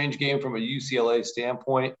a strange game from a UCLA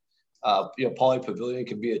standpoint. Pauley Pavilion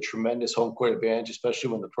can be a tremendous home court advantage, especially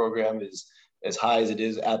when the program is as high as it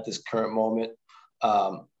is at this current moment.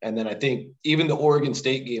 And then I think even the Oregon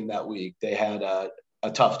State game that week, they had a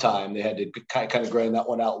tough time. They had to kind of grind that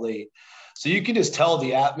one out late. So you can just tell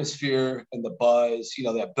the atmosphere and the buzz,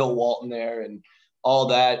 they have Bill Walton there and all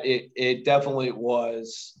that. It definitely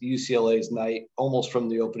was UCLA's night, almost from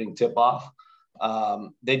the opening tip-off.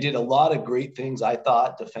 They did a lot of great things, I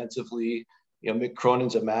thought, defensively. Mick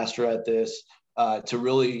Cronin's a master at this. to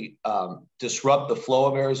really disrupt the flow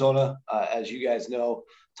of Arizona. As you guys know,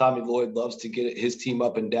 Tommy Lloyd loves to get his team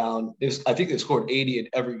up and down. I think they scored 80 in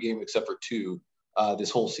every game except for 2 this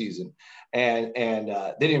whole season. And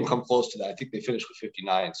they didn't even come close to that. I think they finished with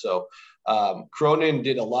 59. So Cronin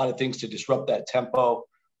did a lot of things to disrupt that tempo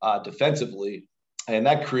defensively, and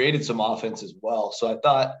that created some offense as well. So I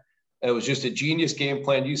thought it was just a genius game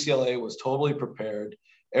plan. UCLA was totally prepared.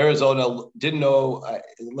 Arizona didn't know.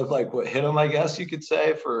 It looked like what hit them, I guess you could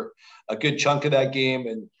say, for a good chunk of that game.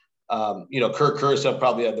 And Kirk Kursa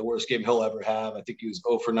probably had the worst game he'll ever have. I think he was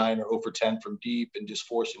 0 for 9 or 0 for 10 from deep and just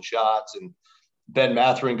forcing shots. And Ben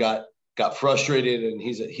Mathurin got frustrated, and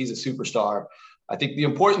he's a superstar. I think the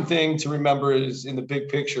important thing to remember is, in the big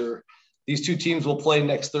picture, these 2 teams will play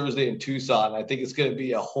next Thursday in Tucson. I think it's going to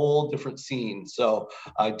be a whole different scene. So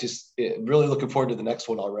I just really looking forward to the next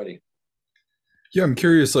one already. Yeah, I'm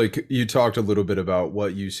curious, like you talked a little bit about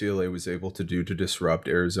what UCLA was able to do to disrupt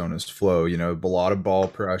Arizona's flow, a lot of ball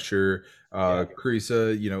pressure.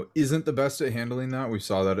 Kriisa, isn't the best at handling that. We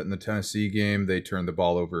saw that in the Tennessee game. They turned the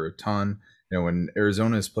ball over a ton. When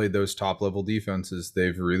Arizona has played those top level defenses,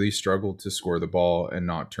 they've really struggled to score the ball and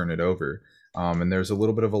not turn it over. And there's a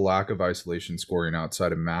little bit of a lack of isolation scoring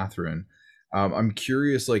outside of Mathurin. I'm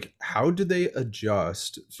curious, like, how do they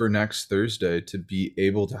adjust for next Thursday to be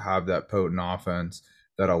able to have that potent offense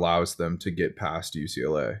that allows them to get past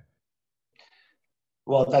UCLA?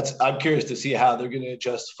 Well, I'm curious to see how they're going to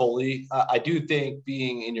adjust fully. I do think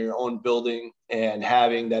being in your own building and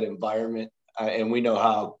having that environment, and we know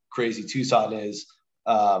how crazy Tucson is,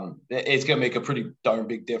 it's going to make a pretty darn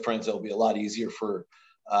big difference. It'll be a lot easier for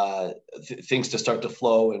things to start to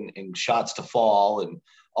flow and shots to fall and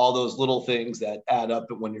all those little things that add up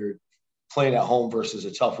when you're playing at home versus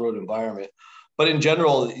a tough road environment. But in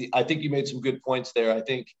general, I think you made some good points there. I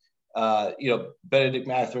think, Benedict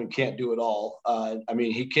Mathurin can't do it all.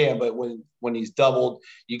 He can, but when he's doubled,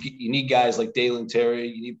 you need guys like Dalen Terry,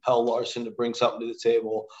 you need Pell Larson to bring something to the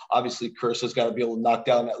table. Obviously, Kursa's got to be able to knock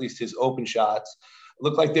down at least his open shots. It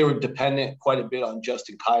looked like they were dependent quite a bit on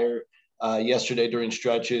Justin Kier yesterday during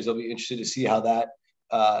stretches. I'll be interested to see how that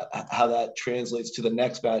translates to the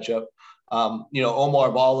next matchup.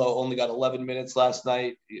 Omar Ballo only got 11 minutes last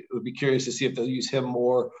night. It would be curious to see if they'll use him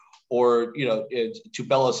more, or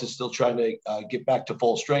Tubelis is still trying to get back to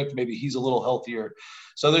full strength. Maybe he's a little healthier.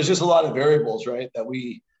 So there's just a lot of variables, right, that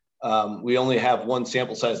we only have one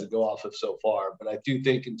sample size to go off of so far. But I do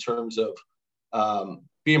think in terms of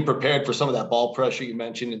being prepared for some of that ball pressure you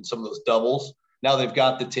mentioned and some of those doubles, now they've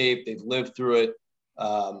got the tape, they've lived through it.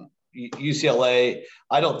 UCLA,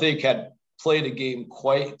 I don't think had played a game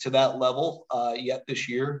quite to that level yet this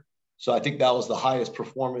year. So I think that was the highest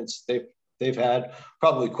performance they've had,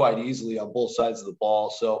 probably quite easily on both sides of the ball.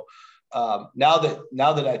 So now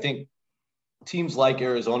that I think teams like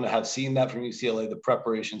Arizona have seen that from UCLA, the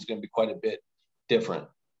preparation is going to be quite a bit different.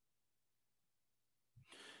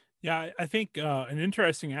 Yeah, I think an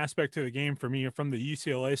interesting aspect to the game for me from the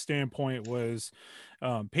UCLA standpoint was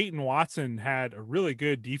Peyton Watson had a really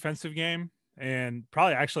good defensive game, and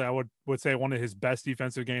probably actually I would say one of his best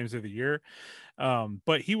defensive games of the year.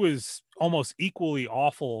 But he was almost equally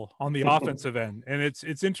awful on the offensive end. And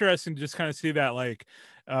it's interesting to just kind of see that, like,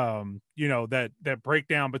 that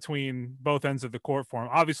breakdown between both ends of the court for him.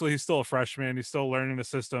 Obviously, he's still a freshman. He's still learning the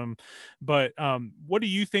system. But what do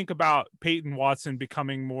you think about Peyton Watson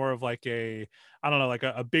becoming more of like a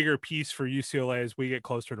bigger piece for UCLA as we get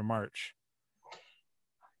closer to March?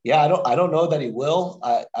 Yeah, I don't know that he will.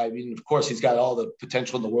 I mean, of course, he's got all the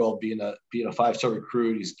potential in the world, being a 5-star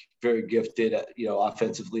recruit. He's very gifted,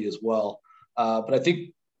 offensively as well. But I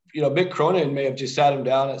think, Mick Cronin may have just sat him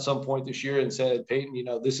down at some point this year and said, Peyton,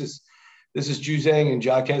 this is Juzang and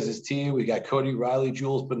Jaquez's team. We got Cody Riley,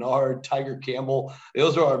 Jules Bernard, Tiger Campbell.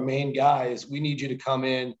 Those are our main guys. We need you to come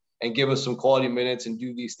in and give us some quality minutes and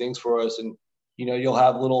do these things for us. And, you'll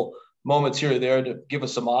have little moments here or there to give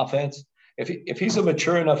us some offense. If he's a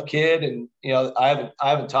mature enough kid, and I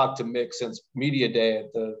haven't talked to Mick since media day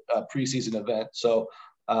at the preseason event, so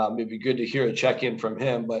it'd be good to hear a check-in from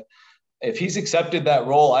him. But if he's accepted that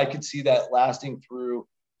role, I could see that lasting through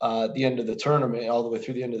the end of the tournament, all the way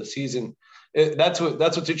through the end of the season. That's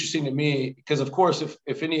what's interesting to me, because of course,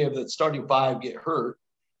 if any of the starting 5 get hurt,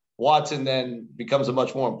 Watson then becomes a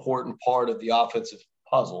much more important part of the offensive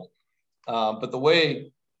puzzle. But the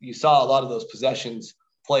way you saw a lot of those possessions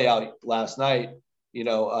play out last night,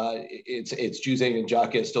 it's Juzang and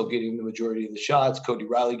Jaquez still getting the majority of the shots, Cody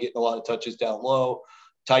Riley getting a lot of touches down low,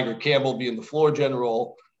 Tiger Campbell being the floor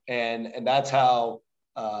general, and that's how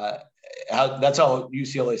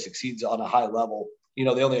UCLA succeeds on a high level. They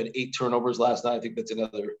only had 8 turnovers last night. I think that's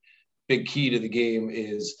another big key to the game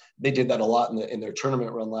is they did that a lot in their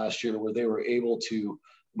tournament run last year, where they were able to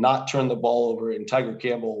not turn the ball over. And Tiger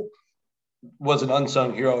Campbell was an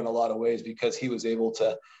unsung hero in a lot of ways because he was able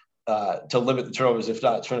to limit the turnovers, if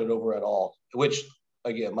not turn it over at all. Which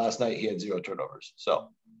again, last night he had 0 turnovers. So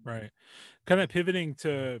right. Kind of pivoting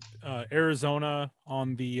to Arizona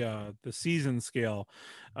on the season scale.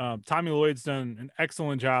 Tommy Lloyd's done an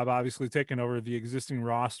excellent job, obviously taking over the existing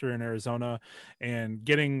roster in Arizona and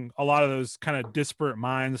getting a lot of those kind of disparate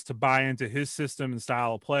minds to buy into his system and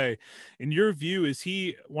style of play. In your view, is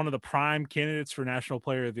he one of the prime candidates for National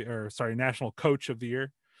Coach of the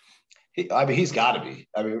Year? He's got to be.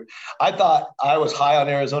 I mean, I thought I was high on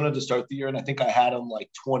Arizona to start the year, and I think I had him like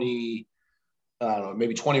 20. I don't know,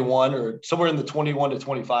 maybe 21 or somewhere in the 21 to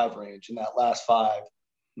 25 range in that last 5.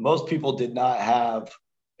 Most people did not have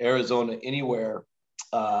Arizona anywhere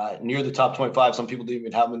near the top 25. Some people didn't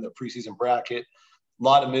even have them in their preseason bracket. A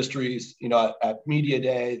lot of mysteries, at media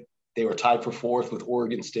day, they were tied for 4th with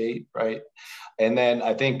Oregon State. Right. And then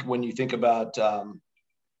I think when you think about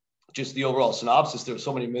just the overall synopsis, there were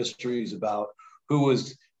so many mysteries about who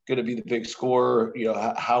was going to be the big scorer.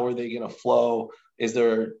 How are they going to flow? Is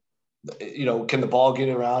there, can the ball get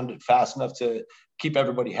around fast enough to keep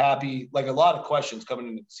everybody happy? Like a lot of questions coming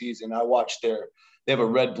into the season. I watched they have a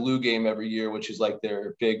red blue game every year, which is like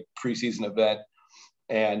their big preseason event.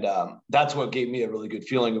 And that's what gave me a really good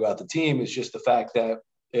feeling about the team, is just the fact that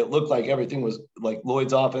it looked like everything was like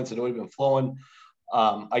Lloyd's offense had already been flowing.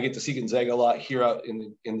 I get to see Gonzaga a lot here out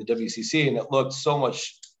in the WCC, and it looked so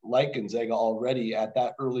much like Gonzaga already at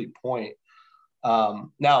that early point.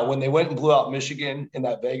 Now, when they went and blew out Michigan in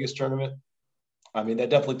that Vegas tournament, I mean, that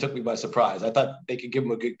definitely took me by surprise. I thought they could give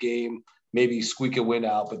them a good game, maybe squeak a win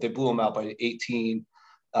out, but they blew them out by 18.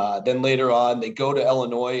 Then later on, they go to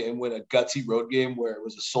Illinois and win a gutsy road game where it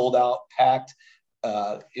was a sold-out, packed,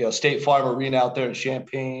 State Farm Arena out there in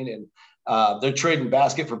Champaign, and they're trading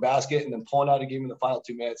basket for basket and then pulling out a game in the final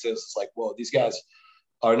 2 minutes. It's like, whoa, these guys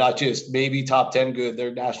are not just maybe top 10 good;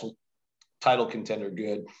 they're national title contender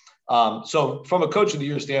good. So from a coach of the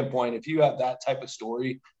year standpoint, if you have that type of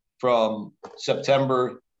story from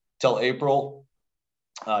September till April,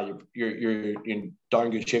 you're in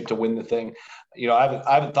darn good shape to win the thing. I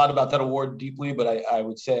haven't thought about that award deeply, but I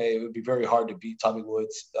would say it would be very hard to beat Tommy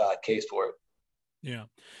Lloyd's case for it. Yeah.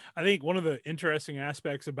 I think one of the interesting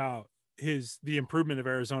aspects about the improvement of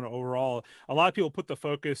Arizona overall, a lot of people put the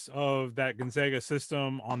focus of that Gonzaga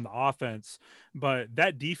system on the offense, but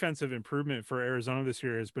that defensive improvement for Arizona this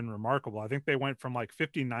year has been remarkable. I think they went from like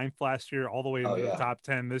 59th last year all the way into the top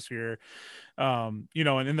 10 this year. And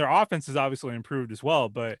their offense has obviously improved as well,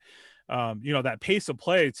 but that pace of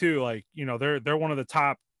play too, like, they're one of the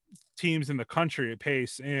top teams in the country at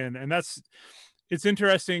pace. And it's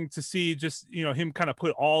interesting to see just, him kind of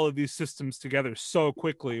put all of these systems together so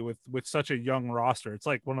quickly with such a young roster. It's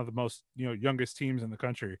like one of the most, youngest teams in the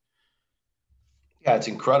country. Yeah, it's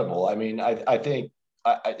incredible. I mean, I think,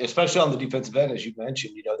 especially on the defensive end, as you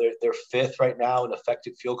mentioned, they're 5th right now in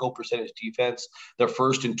effective field goal percentage defense. They're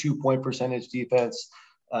 1st in 2-point percentage defense.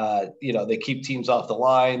 They keep teams off the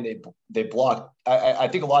line. They block. I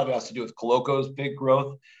think a lot of it has to do with Coloco's big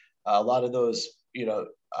growth. A lot of those,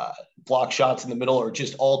 block shots in the middle or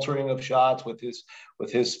just altering of shots with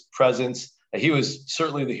his presence. He was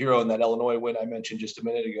certainly the hero in that Illinois win I mentioned just a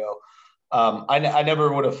minute ago. I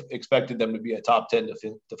never would have expected them to be a top 10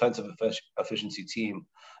 defensive efficiency team.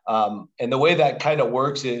 And the way that kind of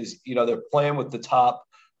works is, they're playing with the top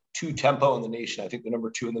 2 tempo in the nation. I think the number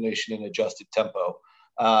 2 in the nation in adjusted tempo.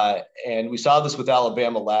 And we saw this with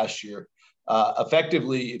Alabama last year.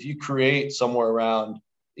 Effectively, if you create somewhere around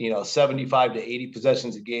 75 to 80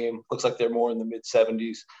 possessions a game, looks like they're more in the mid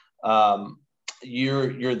 70s.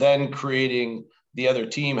 You're then creating the other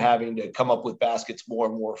team having to come up with baskets more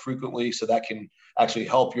and more frequently. So that can actually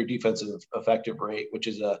help your defensive effective rate, which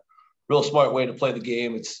is a real smart way to play the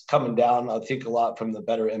game. It's coming down, I think, a lot from the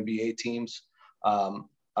better NBA teams.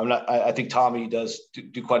 I think Tommy does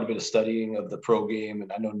do quite a bit of studying of the pro game,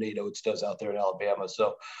 and I know Nate Oates does out there in Alabama.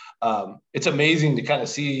 So it's amazing to kind of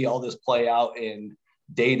see all this play out in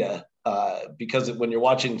data, because when you're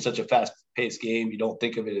watching such a fast-paced game, you don't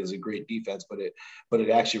think of it as a great defense, but it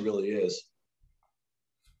actually really is.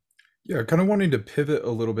 Yeah, kind of wanting to pivot a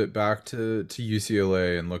little bit back to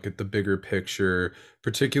UCLA and look at the bigger picture,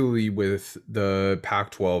 particularly with the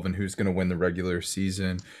Pac-12 and who's going to win the regular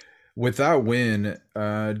season. With that win,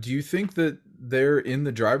 do you think that they're in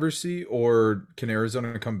the driver's seat, or can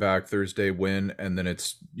Arizona come back Thursday, win, and then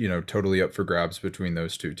it's totally up for grabs between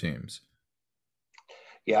those two teams?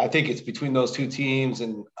 Yeah, I think it's between those two teams,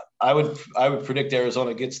 and I would predict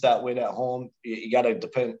Arizona gets that win at home. You got to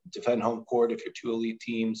defend home court if you're two elite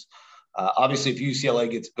teams. Obviously, if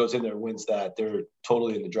UCLA goes in there and wins that, they're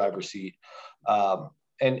totally in the driver's seat. And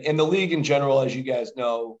in the league in general, as you guys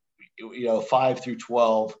know, 5 through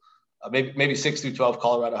 12, maybe 6 through 12.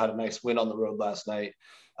 Colorado had a nice win on the road last night.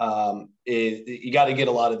 You got to get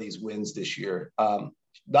a lot of these wins this year.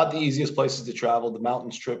 Not the easiest places to travel. The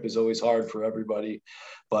mountains trip is always hard for everybody,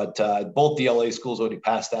 but both the LA schools already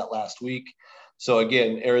passed that last week. So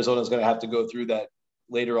again, Arizona is going to have to go through that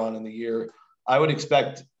later on in the year. I would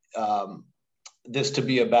expect this to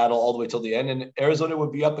be a battle all the way till the end, and Arizona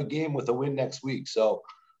would be up a game with a win next week. So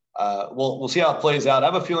we'll see how it plays out. I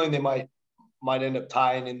have a feeling they might end up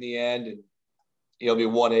tying in the end, and it'll be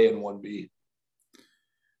 1A and 1B.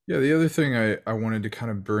 Yeah, the other thing I wanted to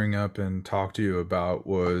kind of bring up and talk to you about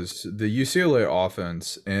was the UCLA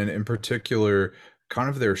offense, and in particular, kind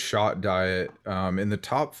of their shot diet. In the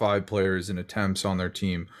top 5 players in attempts on their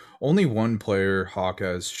team, only one player,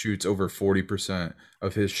 Hawkes, shoots over 40%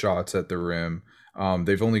 of his shots at the rim.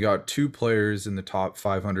 They've only got 2 players in the top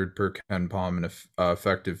 500 per KenPom in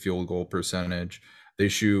effective field goal percentage. They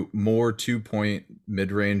shoot more 2-point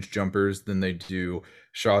mid-range jumpers than they do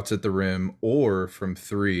shots at the rim or from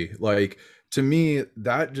 3. Like, to me,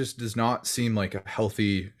 that just does not seem like a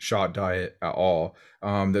healthy shot diet at all.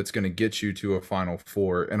 That's going to get you to a Final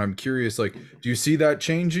Four. And I'm curious, like, do you see that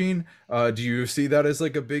changing? Do you see that as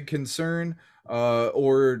like a big concern?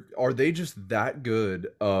 Or are they just that good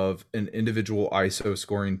of an individual ISO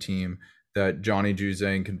scoring team that Johnny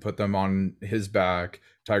Juzang can put them on his back?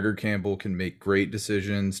 Tiger Campbell can make great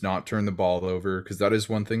decisions, not turn the ball over, because that is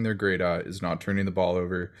one thing they're great at, is not turning the ball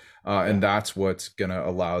over. And that's what's going to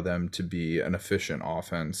allow them to be an efficient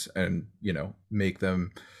offense and, make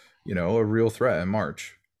them, a real threat in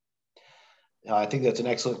March. I think that's an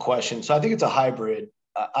excellent question. So I think it's a hybrid.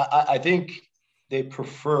 I think they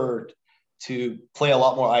prefer to play a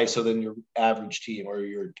lot more ISO than your average team or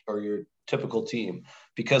your typical team,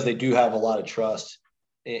 because they do have a lot of trust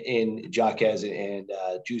in Jacques and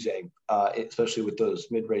Juzang, especially with those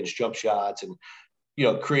mid-range jump shots and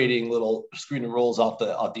creating little screen and rolls off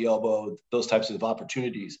the elbow, those types of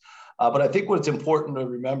opportunities. But I think what's important to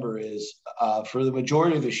remember is for the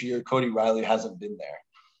majority of this year, Cody Riley hasn't been there,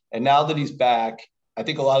 and now that he's back, I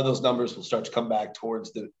think a lot of those numbers will start to come back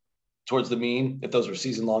towards the mean if those were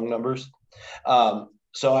season-long numbers.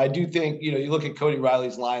 So I do think you look at Cody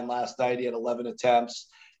Riley's line last night. He had 11 attempts.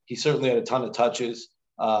 He certainly had a ton of touches.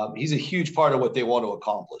 He's a huge part of what they want to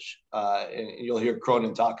accomplish. And you'll hear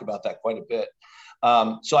Cronin talk about that quite a bit.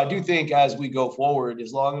 So I do think as we go forward,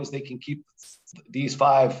 as long as they can keep these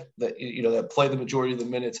 5 that play the majority of the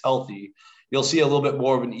minutes healthy, you'll see a little bit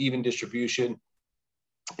more of an even distribution.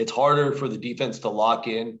 It's harder for the defense to lock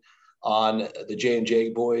in on the J&J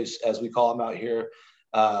boys, as we call them out here,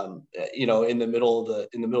 in the middle of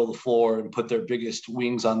the floor, and put their biggest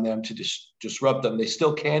wings on them to disrupt them. They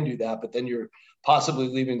still can do that, but then you're possibly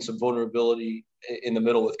leaving some vulnerability in the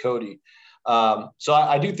middle with Cody. So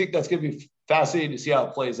I do think that's going to be fascinating to see how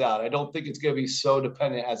it plays out. I don't think it's going to be so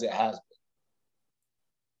dependent as it has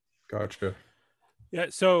been. Gotcha. Yeah.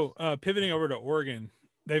 So pivoting over to Oregon,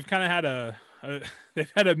 they've kind of had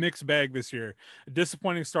they've had a mixed bag this year. A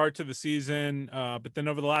disappointing start to the season, but then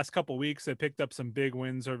over the last couple of weeks, they picked up some big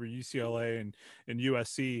wins over UCLA and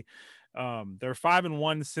USC. They're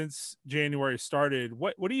 5-1 since January started.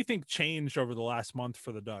 What do you think changed over the last month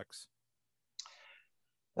for the Ducks?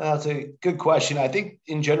 That's a good question. I think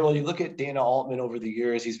in general, you look at Dana Altman over the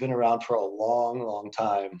years, he's been around for a long, long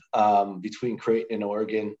time between Creighton and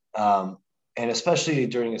Oregon. And especially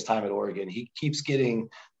during his time at Oregon, he keeps getting,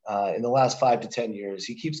 in the last 5 to 10 years,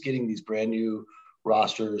 he keeps getting these brand new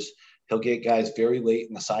rosters. He'll get guys very late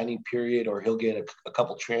in the signing period, or he'll get a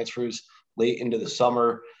couple transfers late into the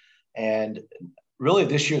summer. And really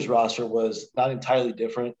this year's roster was not entirely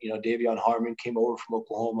different. Davion Harmon came over from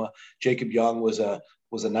Oklahoma. Jacob Young was a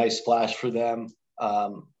nice splash for them,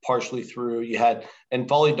 partially through. You had, and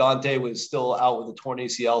Foley Dante was still out with a torn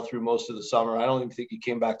ACL through most of the summer. I don't even think he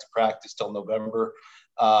came back to practice till November.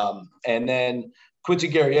 And then Quincy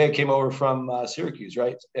Guerrier came over from Syracuse,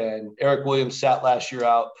 right? And Eric Williams sat last year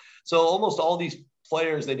out. So almost all these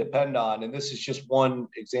players they depend on, and this is just one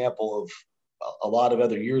example of a lot of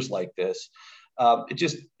other years like this. It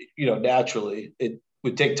just, naturally, it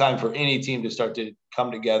would take time for any team to start to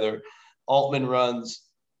come together. Altman runs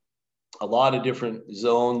a lot of different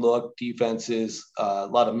zone look defenses, a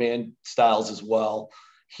lot of man styles as well.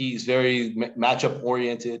 He's very matchup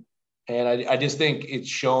oriented. And I just think it's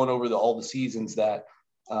shown over all the seasons that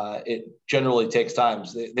it generally takes time.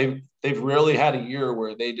 They've rarely had a year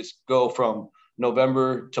where they just go from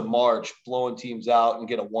November to March, blowing teams out and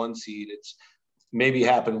get a 1 seed. It's maybe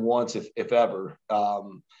happened once, if ever.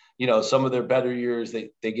 Some of their better years,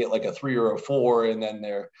 they get like a 3 or a 4, and then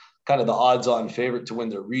they're kind of the odds-on favorite to win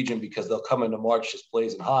their region because they'll come into March just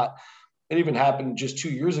blazing hot. It even happened just 2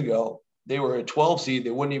 years ago. They were a 12 seed.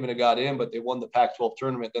 They wouldn't even have got in, but they won the Pac-12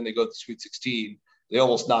 tournament. Then they go to the Sweet 16. They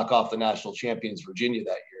almost knock off the national champions, Virginia,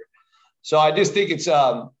 that year. So I just think it's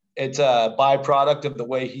a byproduct of the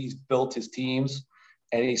way he's built his teams,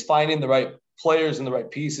 and he's finding the right players and the right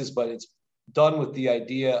pieces, but it's done with the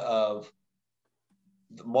idea of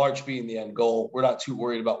March being the end goal. We're not too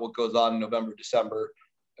worried about what goes on in November, December.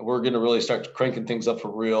 And we're going to really start cranking things up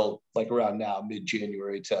for real, like around now,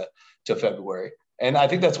 mid-January to February. And I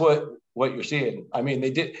think that's what you're seeing. I mean,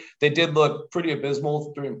 they did look pretty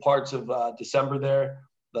abysmal during parts of December there.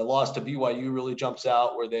 The loss to BYU really jumps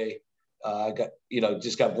out, where they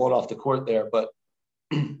just got blown off the court there. But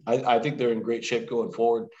I think they're in great shape going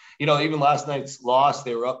forward. Even last night's loss,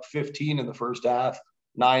 they were up 15 in the first half,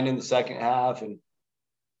 9 in the second half. And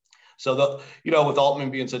so, with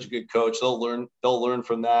Altman being such a good coach, they'll learn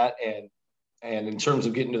from that. And in terms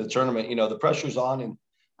of getting to the tournament, the pressure's on, and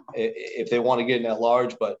if they want to get in at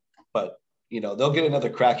large, but they'll get another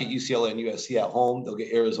crack at UCLA and USC at home. They'll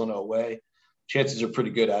get Arizona away. Chances are pretty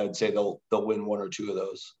good. I would say they'll win 1 or 2 of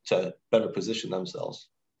those to better position themselves.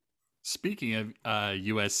 Speaking of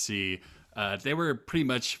USC, they were pretty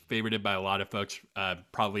much favorited by a lot of folks,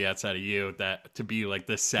 probably outside of you, that to be like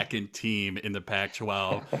the second team in the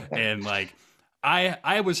Pac-12. And like,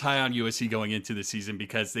 I was high on USC going into the season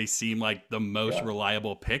because they seem like the most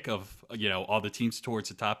reliable pick of, all the teams towards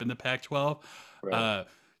the top in the Pac-12. Right.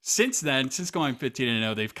 Since going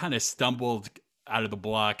 15-0, they've kind of stumbled out of the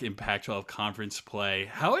block in Pac-12 conference play.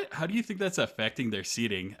 How do you think that's affecting their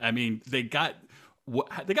seeding? I mean, they got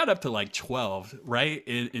up to like 12, right,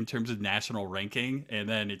 in terms of national ranking, and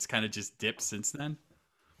then it's kind of just dipped since then.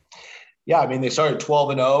 Yeah, I mean, they started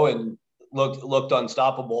 12-0 and looked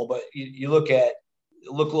unstoppable, but you look a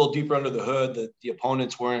little deeper under the hood. The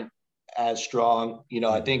opponents weren't as strong.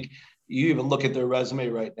 I think you even look at their resume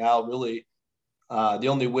right now. Really, the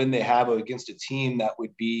only win they have against a team that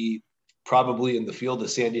would be probably in the field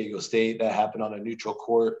is San Diego State. That happened on a neutral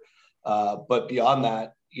court. But beyond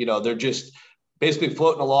that, they're just basically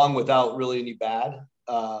floating along without really any bad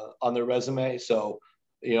on their resume. So,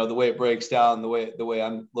 the way it breaks down, the way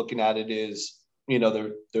I'm looking at it is, they're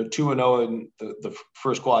 2-0 in the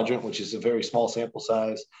first quadrant, which is a very small sample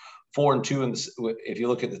size. 4-2 if you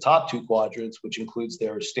look at the top 2 quadrants, which includes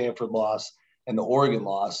their Stanford loss and the Oregon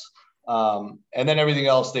loss, and then everything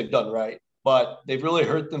else they've done right. But they've really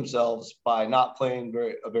hurt themselves by not playing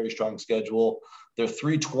a very strong schedule. They're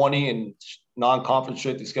 320 in non-conference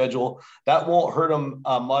strength of schedule. That won't hurt them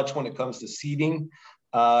much when it comes to seeding.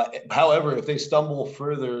 However, if they stumble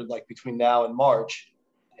further, like between now and March,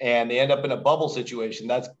 and they end up in a bubble situation,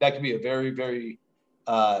 that could be a very, very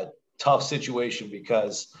tough situation,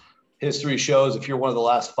 because history shows if you're one of the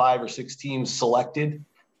last 5 or 6 teams selected,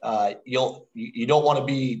 you don't want to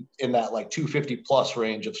be in that like 250 plus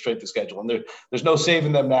range of strength of schedule. And there's no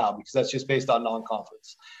saving them now, because that's just based on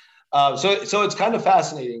non-conference. So it's kind of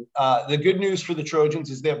fascinating. The good news for the Trojans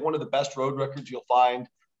is they have one of the best road records you'll find.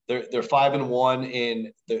 They're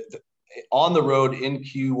 5-1 on the road in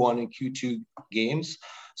Q1 and Q2 games.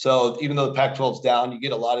 So even though the Pac-12 is down, you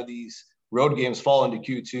get a lot of these road games fall into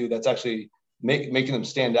Q2. That's actually making them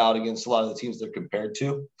stand out against a lot of the teams they're compared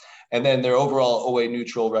to. And then their overall away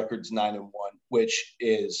neutral record's 9-1, which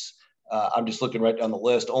is I'm just looking right down the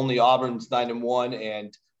list. Only Auburn's 9-1,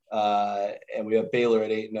 and we have Baylor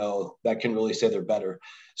at 8-0. That can really say they're better.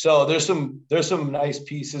 So there's some nice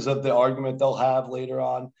pieces of the argument they'll have later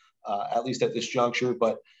on, at least at this juncture.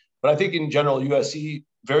 But I think in general, USC,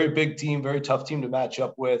 very big team, very tough team to match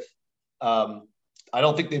up with. I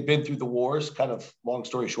don't think they've been through the wars, kind of long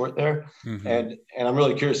story short there. Mm-hmm. And I'm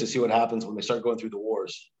really curious to see what happens when they start going through the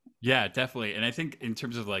wars. Yeah, definitely. And I think in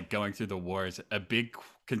terms of like going through the wars, a big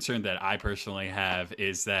concern that I personally have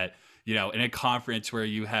is that, in a conference where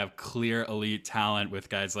you have clear elite talent with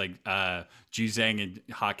guys like Juzang and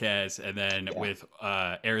Jaquez, and then with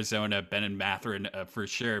Arizona, Ben and Matherin, for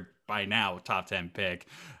sure by now, top 10 pick.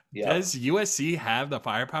 Yeah. Does USC have the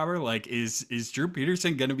firepower? Like, is Drew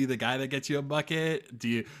Peterson going to be the guy that gets you a bucket?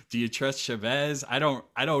 Do you trust Chavez? I don't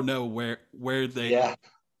know where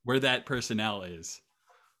that personnel is.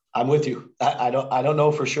 I'm with you. I don't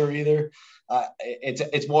know for sure either.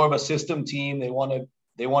 It's more of a system team. They want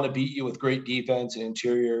to beat you with great defense and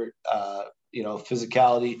interior,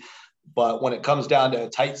 physicality. But when it comes down to a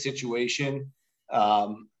tight situation,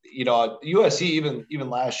 USC even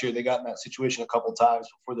last year they got in that situation a couple times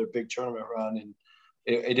before their big tournament run, and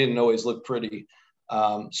it didn't always look pretty.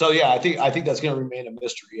 So yeah, I think that's going to remain a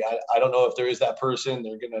mystery. I don't know if there is that person.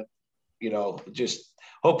 They're going to, just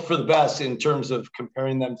hope for the best in terms of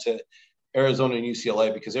comparing them to Arizona and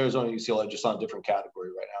UCLA, because Arizona and UCLA are just on a different category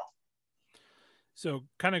right now. So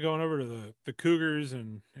kind of going over to the Cougars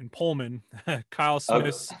and Pullman, Kyle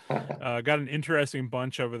Smith got an interesting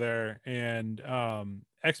bunch over there, and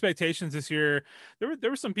expectations this year.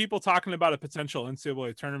 There were some people talking about a potential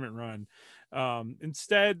NCAA tournament run.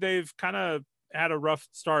 Instead, they've kind of had a rough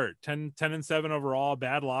start, 10-7 overall,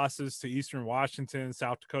 bad losses to Eastern Washington,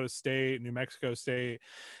 South Dakota State, New Mexico State.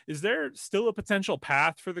 Is there still a potential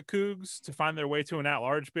path for the Cougs to find their way to an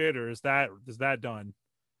at-large bid, or is that done?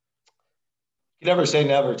 You never say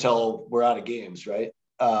never till we're out of games, right?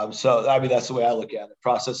 So, I mean, that's the way I look at it,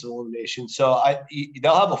 process of elimination. So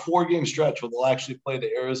they'll have a 4-game stretch where they'll actually play the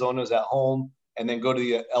Arizonas at home and then go to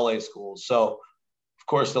the LA schools. So, of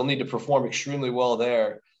course, they'll need to perform extremely well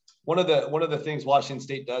there. One of the things Washington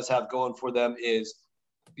State does have going for them is,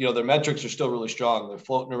 their metrics are still really strong. They're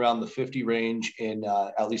floating around the 50 range in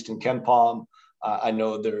at least in KenPom. I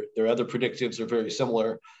know their other predictives are very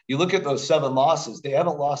similar. You look at those 7 losses, they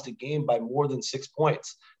haven't lost a game by more than 6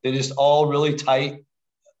 points. They're just all really tight,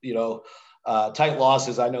 tight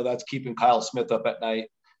losses. I know that's keeping Kyle Smith up at night,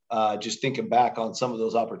 just thinking back on some of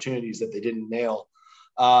those opportunities that they didn't nail.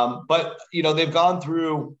 But they've gone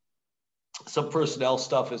through some personnel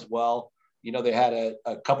stuff as well. They had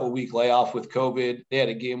a couple week layoff with COVID. They had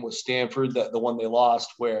a game with Stanford, the one they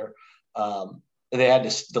lost, where they had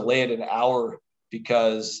to delay it an hour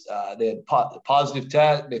because they had positive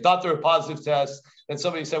test. They thought there were positive tests. Then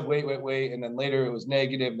somebody said, wait. And then later it was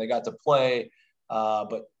negative and they got to play.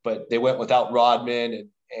 But they went without Rodman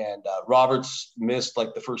and Roberts missed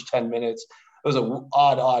like the first 10 minutes. It was an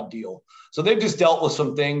odd deal. So they've just dealt with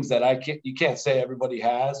some things that you can't say everybody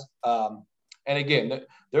has. And again,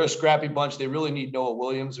 they're a scrappy bunch. They really need Noah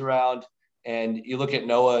Williams around. And you look at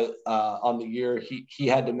Noah on the year, he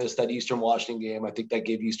had to miss that Eastern Washington game. I think that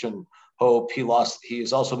gave Eastern hope. He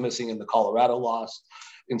is also missing in the Colorado loss.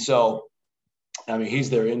 And so, I mean,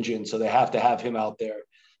 he's their engine, so they have to have him out there.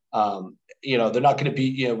 They're not going to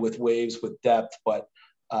beat with waves, with depth, but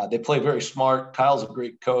they play very smart. Kyle's a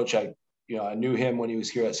great coach. I knew him when he was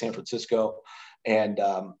here at San Francisco, and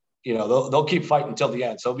they'll keep fighting until the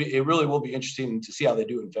end. So it really will be interesting to see how they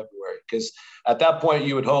do in February, because at that point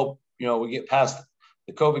you would hope we get past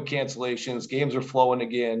the COVID cancellations, games are flowing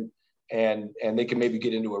again, and they can maybe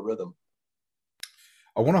get into a rhythm.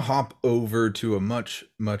 I want to hop over to a much,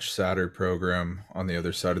 much sadder program on the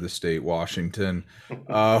other side of the state, Washington.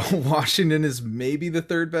 Washington is maybe the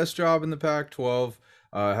 3rd best job in the Pac-12.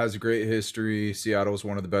 Has a great history. Seattle is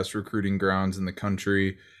one of the best recruiting grounds in the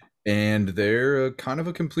country, and they're kind of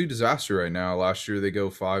a complete disaster right now. Last year they go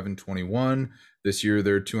 5-21. This year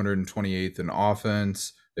they're 228th in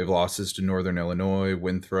offense. They have losses to Northern Illinois,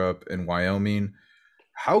 Winthrop, and Wyoming.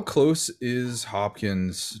 How close is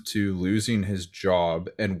Hopkins to losing his job,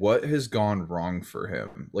 and what has gone wrong for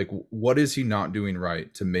him? Like, what is he not doing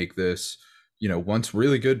right to make this, once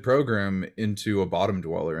really good program into a bottom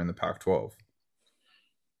dweller in the Pac-12?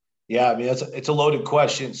 Yeah, I mean, it's a loaded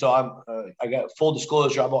question. So I got full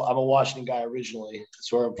disclosure. I'm a Washington guy originally.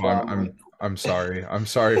 That's where I'm from. I'm sorry. I'm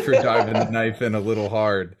sorry for diving the knife in a little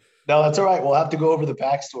hard. No, that's all right. We'll have to go over the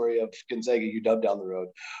backstory of Gonzaga UW down the road.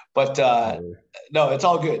 But no, it's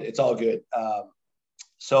all good. It's all good.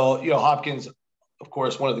 So, Hopkins, of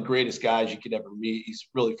course, one of the greatest guys you could ever meet. He's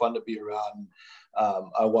really fun to be around.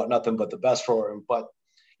 I want nothing but the best for him. But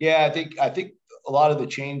yeah, I think a lot of the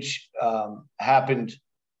change happened,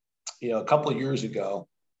 a couple of years ago.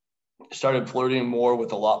 Started flirting more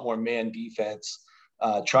with a lot more man defense,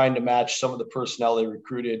 trying to match some of the personnel they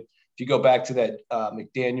recruited. If you go back to that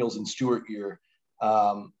McDaniels and Stewart year,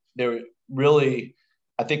 there really,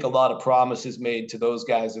 I think, a lot of promises made to those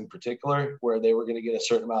guys in particular, where they were going to get a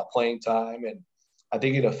certain amount of playing time. And I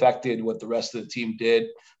think it affected what the rest of the team did.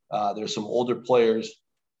 There's some older players,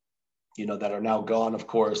 that are now gone, of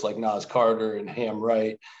course, like Nas Carter and Ham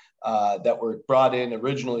Wright, that were brought in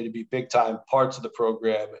originally to be big time parts of the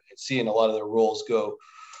program, and seeing a lot of their roles go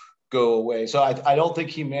away. So I don't think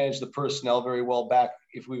he managed the personnel very well back,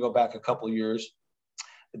 if we go back a couple of years.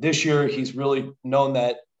 This year, he's really known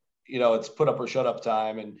that, it's put up or shut up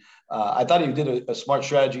time. And I thought he did a smart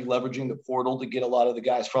strategy, leveraging the portal to get a lot of the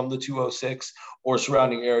guys from the 206 or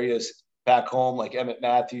surrounding areas back home, like Emmett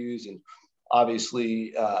Matthews and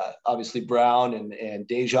obviously Brown and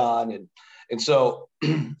Dejan. And so,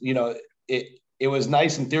 it was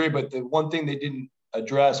nice in theory, but the one thing they didn't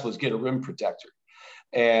address was get a rim protector.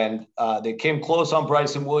 And they came close on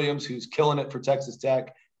Bryson Williams, who's killing it for Texas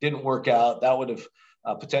Tech. Didn't work out. That would have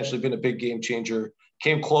potentially been a big game changer.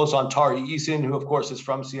 Came close on Tari Eason, who, of course, is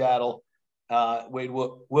from Seattle.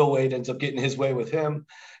 Will Wade ends up getting his way with him.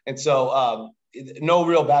 And so no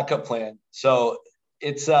real backup plan. So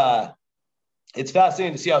it's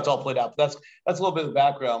fascinating to see how it's all played out. But that's a little bit of the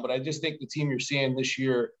background. But I just think the team you're seeing this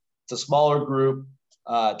year, it's a smaller group.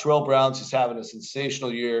 Terrell Brown's just having a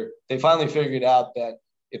sensational year. They finally figured out that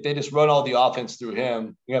if they just run all the offense through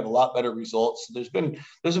him, we have a lot better results. There's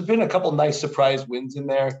been a couple nice surprise wins in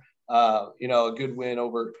there. A good win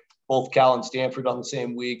over both Cal and Stanford on the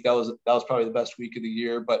same week. That was probably the best week of the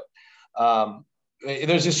year. But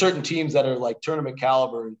there's just certain teams that are like tournament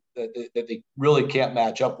caliber that they really can't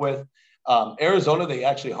match up with. Arizona, they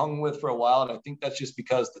actually hung with for a while, and I think that's just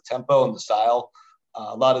because the tempo and the style.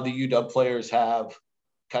 A lot of the UW players have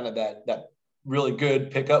kind of that really good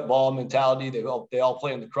pickup ball mentality. They all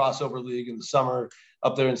play in the crossover league in the summer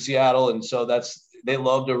up there in Seattle, and so they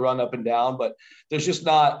love to run up and down. But there's just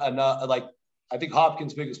not enough. Like, I think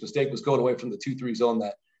Hopkins' biggest mistake was going away from the 2-3 zone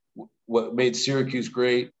that what made Syracuse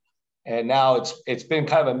great, and now it's been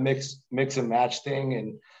kind of a mix and match thing,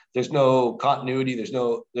 and there's no continuity.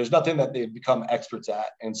 There's nothing that they've become experts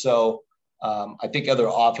at, and so I think other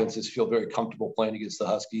offenses feel very comfortable playing against the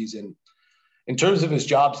Huskies. And in terms of his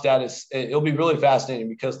job status, it'll be really fascinating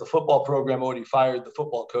because the football program already fired the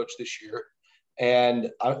football coach this year. And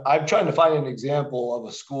I'm trying to find an example of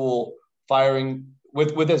a school firing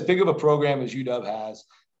with as big of a program as UW has,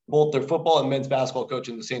 both their football and men's basketball coach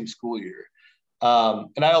in the same school year.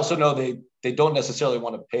 And I also know they don't necessarily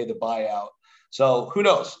want to pay the buyout. So who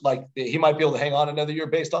knows? Like, he might be able to hang on another year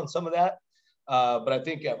based on some of that. But I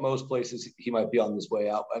think at most places he might be on his way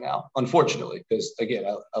out by now, unfortunately, because, again,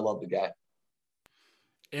 I love the guy.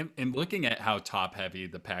 And looking at how top heavy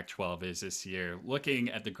the Pac-12 is this year, looking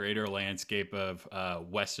at the greater landscape of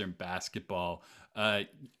Western basketball, I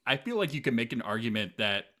feel like you can make an argument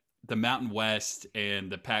that the Mountain West and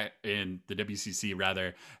the WCC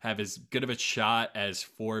rather have as good of a shot as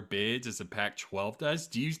 4 bids as the Pac-12 does.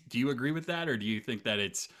 Do you agree with that, or do you think that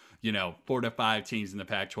it's 4 to 5 teams in the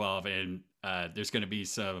Pac-12 and there's going to be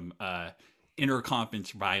some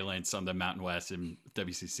interconference violence on the Mountain West and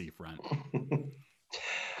WCC front?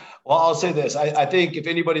 Well, I'll say this. I think if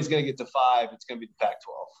anybody's going to get to 5, it's going to be the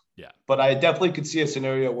Pac-12. Yeah. But I definitely could see a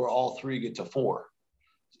scenario where all 3 get to 4,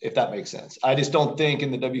 if that makes sense. I just don't think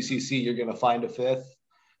in the WCC you're going to find a 5th,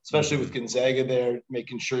 especially with Gonzaga there,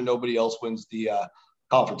 making sure nobody else wins the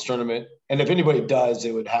conference tournament. And if anybody does,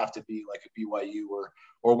 it would have to be like a BYU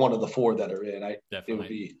or one of the 4 that are in. It would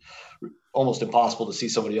be almost impossible to see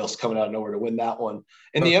somebody else coming out of nowhere to win that one.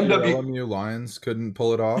 And the LMU Lions couldn't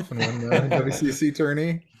pull it off and win the WCC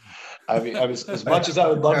tourney. I mean, as much as I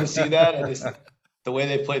would love to see that, the way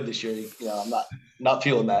they played this year, I'm not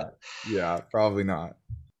feeling that. Yeah, probably not.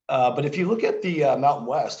 But if you look at the Mountain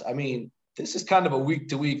West, I mean, this is kind of a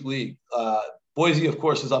week-to-week league. Boise, of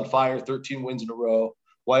course, is on fire, 13 wins in a row.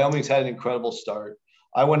 Wyoming's had an incredible start.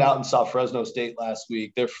 I went out and saw Fresno State last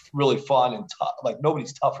week. They're really fun and tough. Like,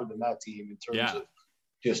 nobody's tougher than that team in terms of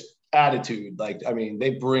just attitude. Like, I mean,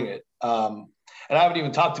 they bring it. And I haven't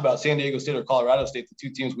even talked about San Diego State or Colorado State, the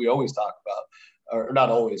 2 teams we always talk about, or not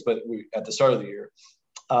always, but at the start of the year.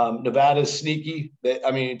 Nevada's sneaky.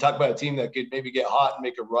 Talk about a team that could maybe get hot and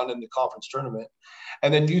make a run in the conference tournament.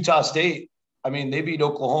 And then Utah State, they beat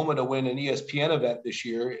Oklahoma to win an ESPN event this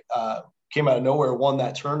year, came out of nowhere, won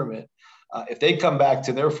that tournament. If they come back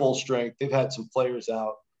to their full strength, they've had some players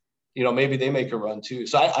out, maybe they make a run too.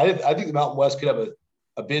 So I think the Mountain West could have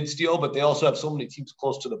a bid steal, but they also have so many teams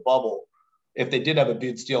close to the bubble. If they did have a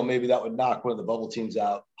bid steal, maybe that would knock one of the bubble teams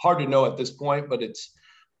out. Hard to know at this point, but it's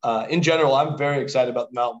in general, I'm very excited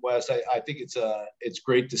about the Mountain West. I think it's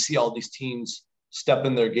great to see all these teams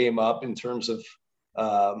stepping their game up in terms of,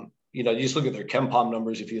 you just look at their KenPom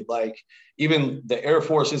numbers if you'd like. Even the Air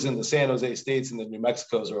Forces in the San Jose States and the New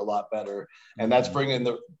Mexicos are a lot better, and that's bringing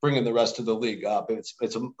the rest of the league up. It's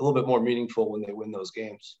a little bit more meaningful when they win those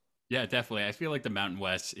games. Yeah, definitely. I feel like the Mountain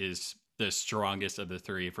West is the strongest of the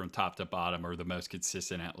 3 from top to bottom, or the most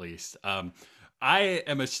consistent at least. I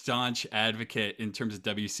am a staunch advocate in terms of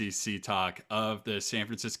WCC talk of the San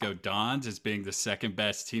Francisco Dons as being the second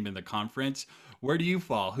best team in the conference. Where do you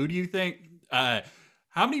fall? Who do you think?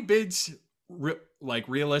 How many bids,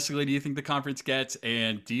 realistically, do you think the conference gets?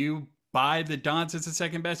 And do you buy the Dons as the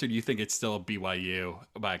second best, or do you think it's still BYU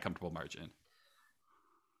by a comfortable margin?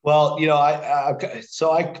 Well, I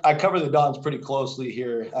cover the Dons pretty closely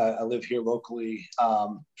here. I live here locally.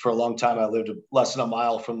 For a long time, I lived less than a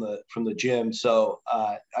mile from the gym, so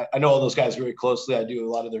I know all those guys very closely. I do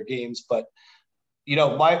a lot of their games, but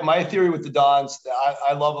my theory with the Dons,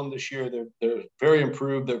 I love them this year. They're very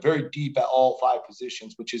improved. They're very deep at all 5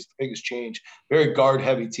 positions, which is the biggest change. Very guard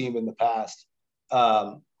heavy team in the past.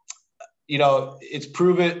 It's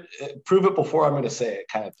prove it before I'm going to say it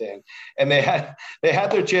kind of thing. And they had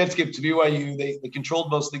their chance to get to BYU. They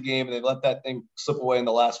controlled most of the game, and they let that thing slip away in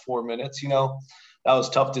the last 4 minutes. That was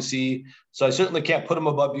tough to see. So I certainly can't put them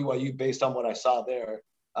above BYU based on what I saw there.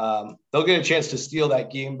 They'll get a chance to steal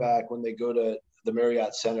that game back when they go to the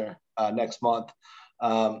Marriott Center next month.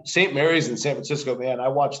 St. Mary's in San Francisco, man, I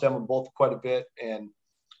watched them both quite a bit, and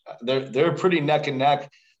they're pretty neck and neck.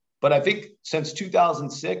 But I think since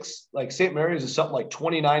 2006, like St. Mary's is something like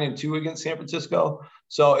 29-2 against San Francisco.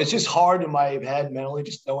 So it's just hard in my head mentally,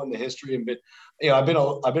 just knowing the history. And I've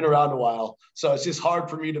been around a while, so it's just hard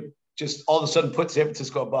for me to just all of a sudden put San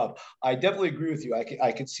Francisco above. I definitely agree with you.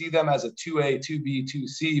 I could see them as a 2A, 2B,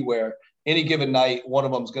 2C, where any given night one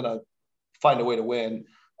of them's going to find a way to win.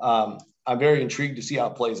 I'm very intrigued to see how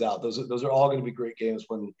it plays out. Those are all going to be great games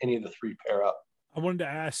when any of the 3 pair up. I wanted to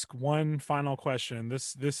ask one final question.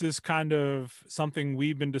 This is kind of something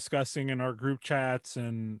we've been discussing in our group chats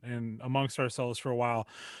and amongst ourselves for a while.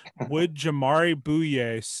 Would Jamari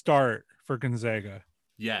Bouye start for Gonzaga?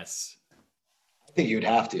 Yes. I think you'd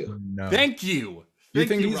have to. No. Thank you. You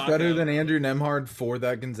think he's Rocco. better than Andrew Nemhard for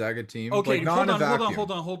that Gonzaga team? Okay, Like, not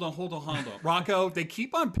hold on. Rocco, they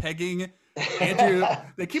keep on pegging Andrew.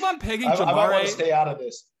 They keep on pegging Jamari. I might want to stay out of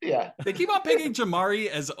this. Yeah. They keep on pegging Jamari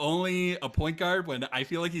as only a point guard when I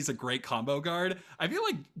feel like he's a great combo guard. I feel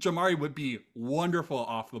like Jamari would be wonderful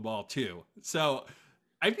off the ball too. So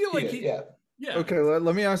I feel like yeah. Okay,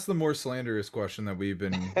 let me ask the more slanderous question that we've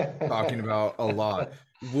been talking about a lot.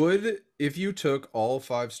 If you took all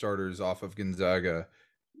 5 starters off of Gonzaga,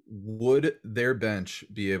 would their bench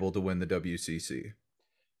be able to win the WCC?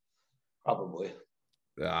 Probably.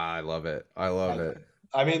 I love it. I love it.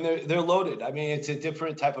 I mean, they're loaded. I mean, it's a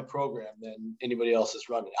different type of program than anybody else is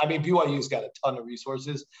running. I mean, BYU's got a ton of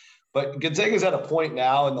resources, but Gonzaga's at a point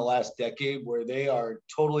now in the last decade where they are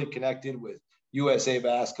totally connected with USA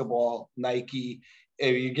Basketball, Nike.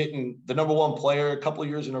 You're getting the number 1 player a couple of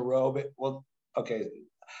years in a row. But, well, okay,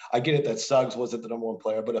 I get it that Suggs wasn't the number 1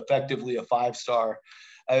 player, but effectively a 5-star.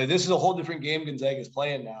 This is a whole different game Gonzaga's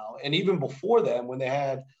playing now. And even before them, when they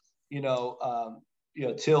had,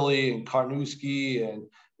 Tilly and Karnowski and,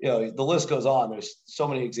 the list goes on. There's so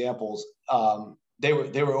many examples. They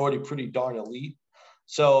were already pretty darn elite.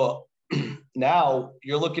 So now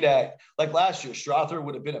you're looking at, like last year, Strother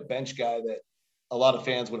would have been a bench guy that a lot of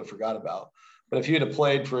fans would have forgot about. But if he had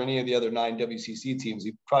played for any of the other 9 WCC teams,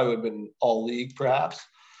 he probably would have been all league perhaps.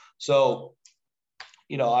 So,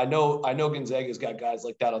 I know Gonzaga's got guys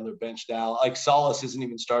like that on their bench now. Like Salas isn't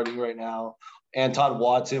even starting right now. Anton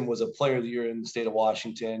Watson was a player of the year in the state of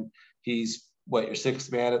Washington. He's your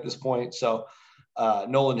 6th man at this point. So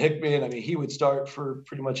Nolan Hickman, I mean, he would start for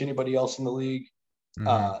pretty much anybody else in the league. Mm-hmm.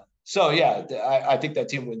 I think that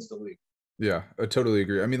team wins the league. Yeah, I totally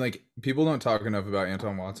agree. I mean, like, people don't talk enough about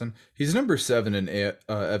Anton Watson. He's number 7 in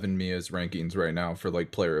Evan Mia's rankings right now for like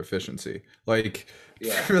player efficiency. Like,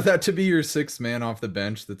 for that to be your 6th man off the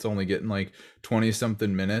bench that's only getting like 20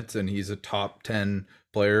 something minutes, and he's a top 10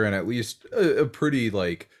 player and at least a pretty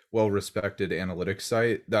like well-respected analytics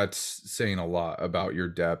site, that's saying a lot about your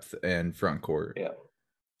depth and front court. Yeah,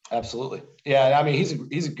 absolutely. Yeah, I mean,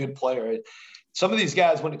 he's a good player. Some of these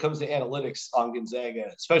guys, when it comes to analytics on Gonzaga,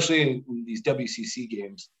 especially in these WCC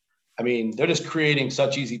games, I mean, they're just creating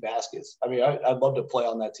such easy baskets. I mean, I'd love to play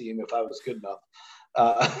on that team if I was good enough.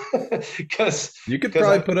 Because you could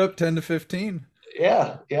probably put up 10 to 15.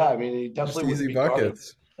 Yeah. I mean, he definitely just easy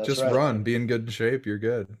buckets. Just right. Run, be in good shape. You're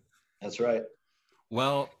good. That's right.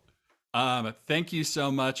 Well, thank you so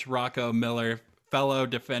much, Rocco Miller, fellow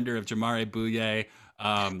defender of Jamari Bouye.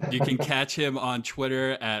 You can catch him on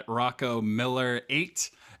Twitter at Rocco Miller 8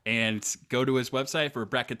 and go to his website for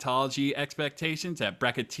bracketology expectations at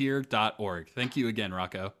bracketeer.org. Thank you again,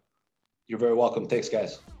 Rocco. You're very welcome. Thanks,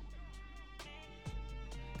 guys.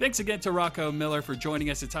 Thanks again to Rocco Miller for joining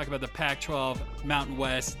us to talk about the Pac-12, Mountain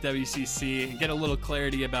West, WCC, and get a little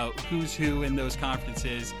clarity about who's who in those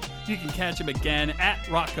conferences. You can catch him again at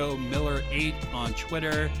Rocco Miller 8 on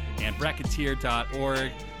Twitter and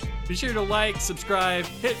bracketeer.org. Be sure to like, subscribe,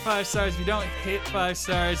 hit 5 stars. If you don't hit 5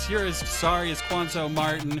 stars, you're as sorry as Quanzo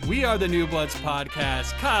Martin. We are the New Bloods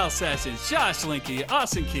Podcast. Kyle Sessions, Josh Linke,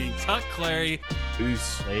 Austin King, Tuck Clary.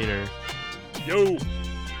 Peace. Later. Yo.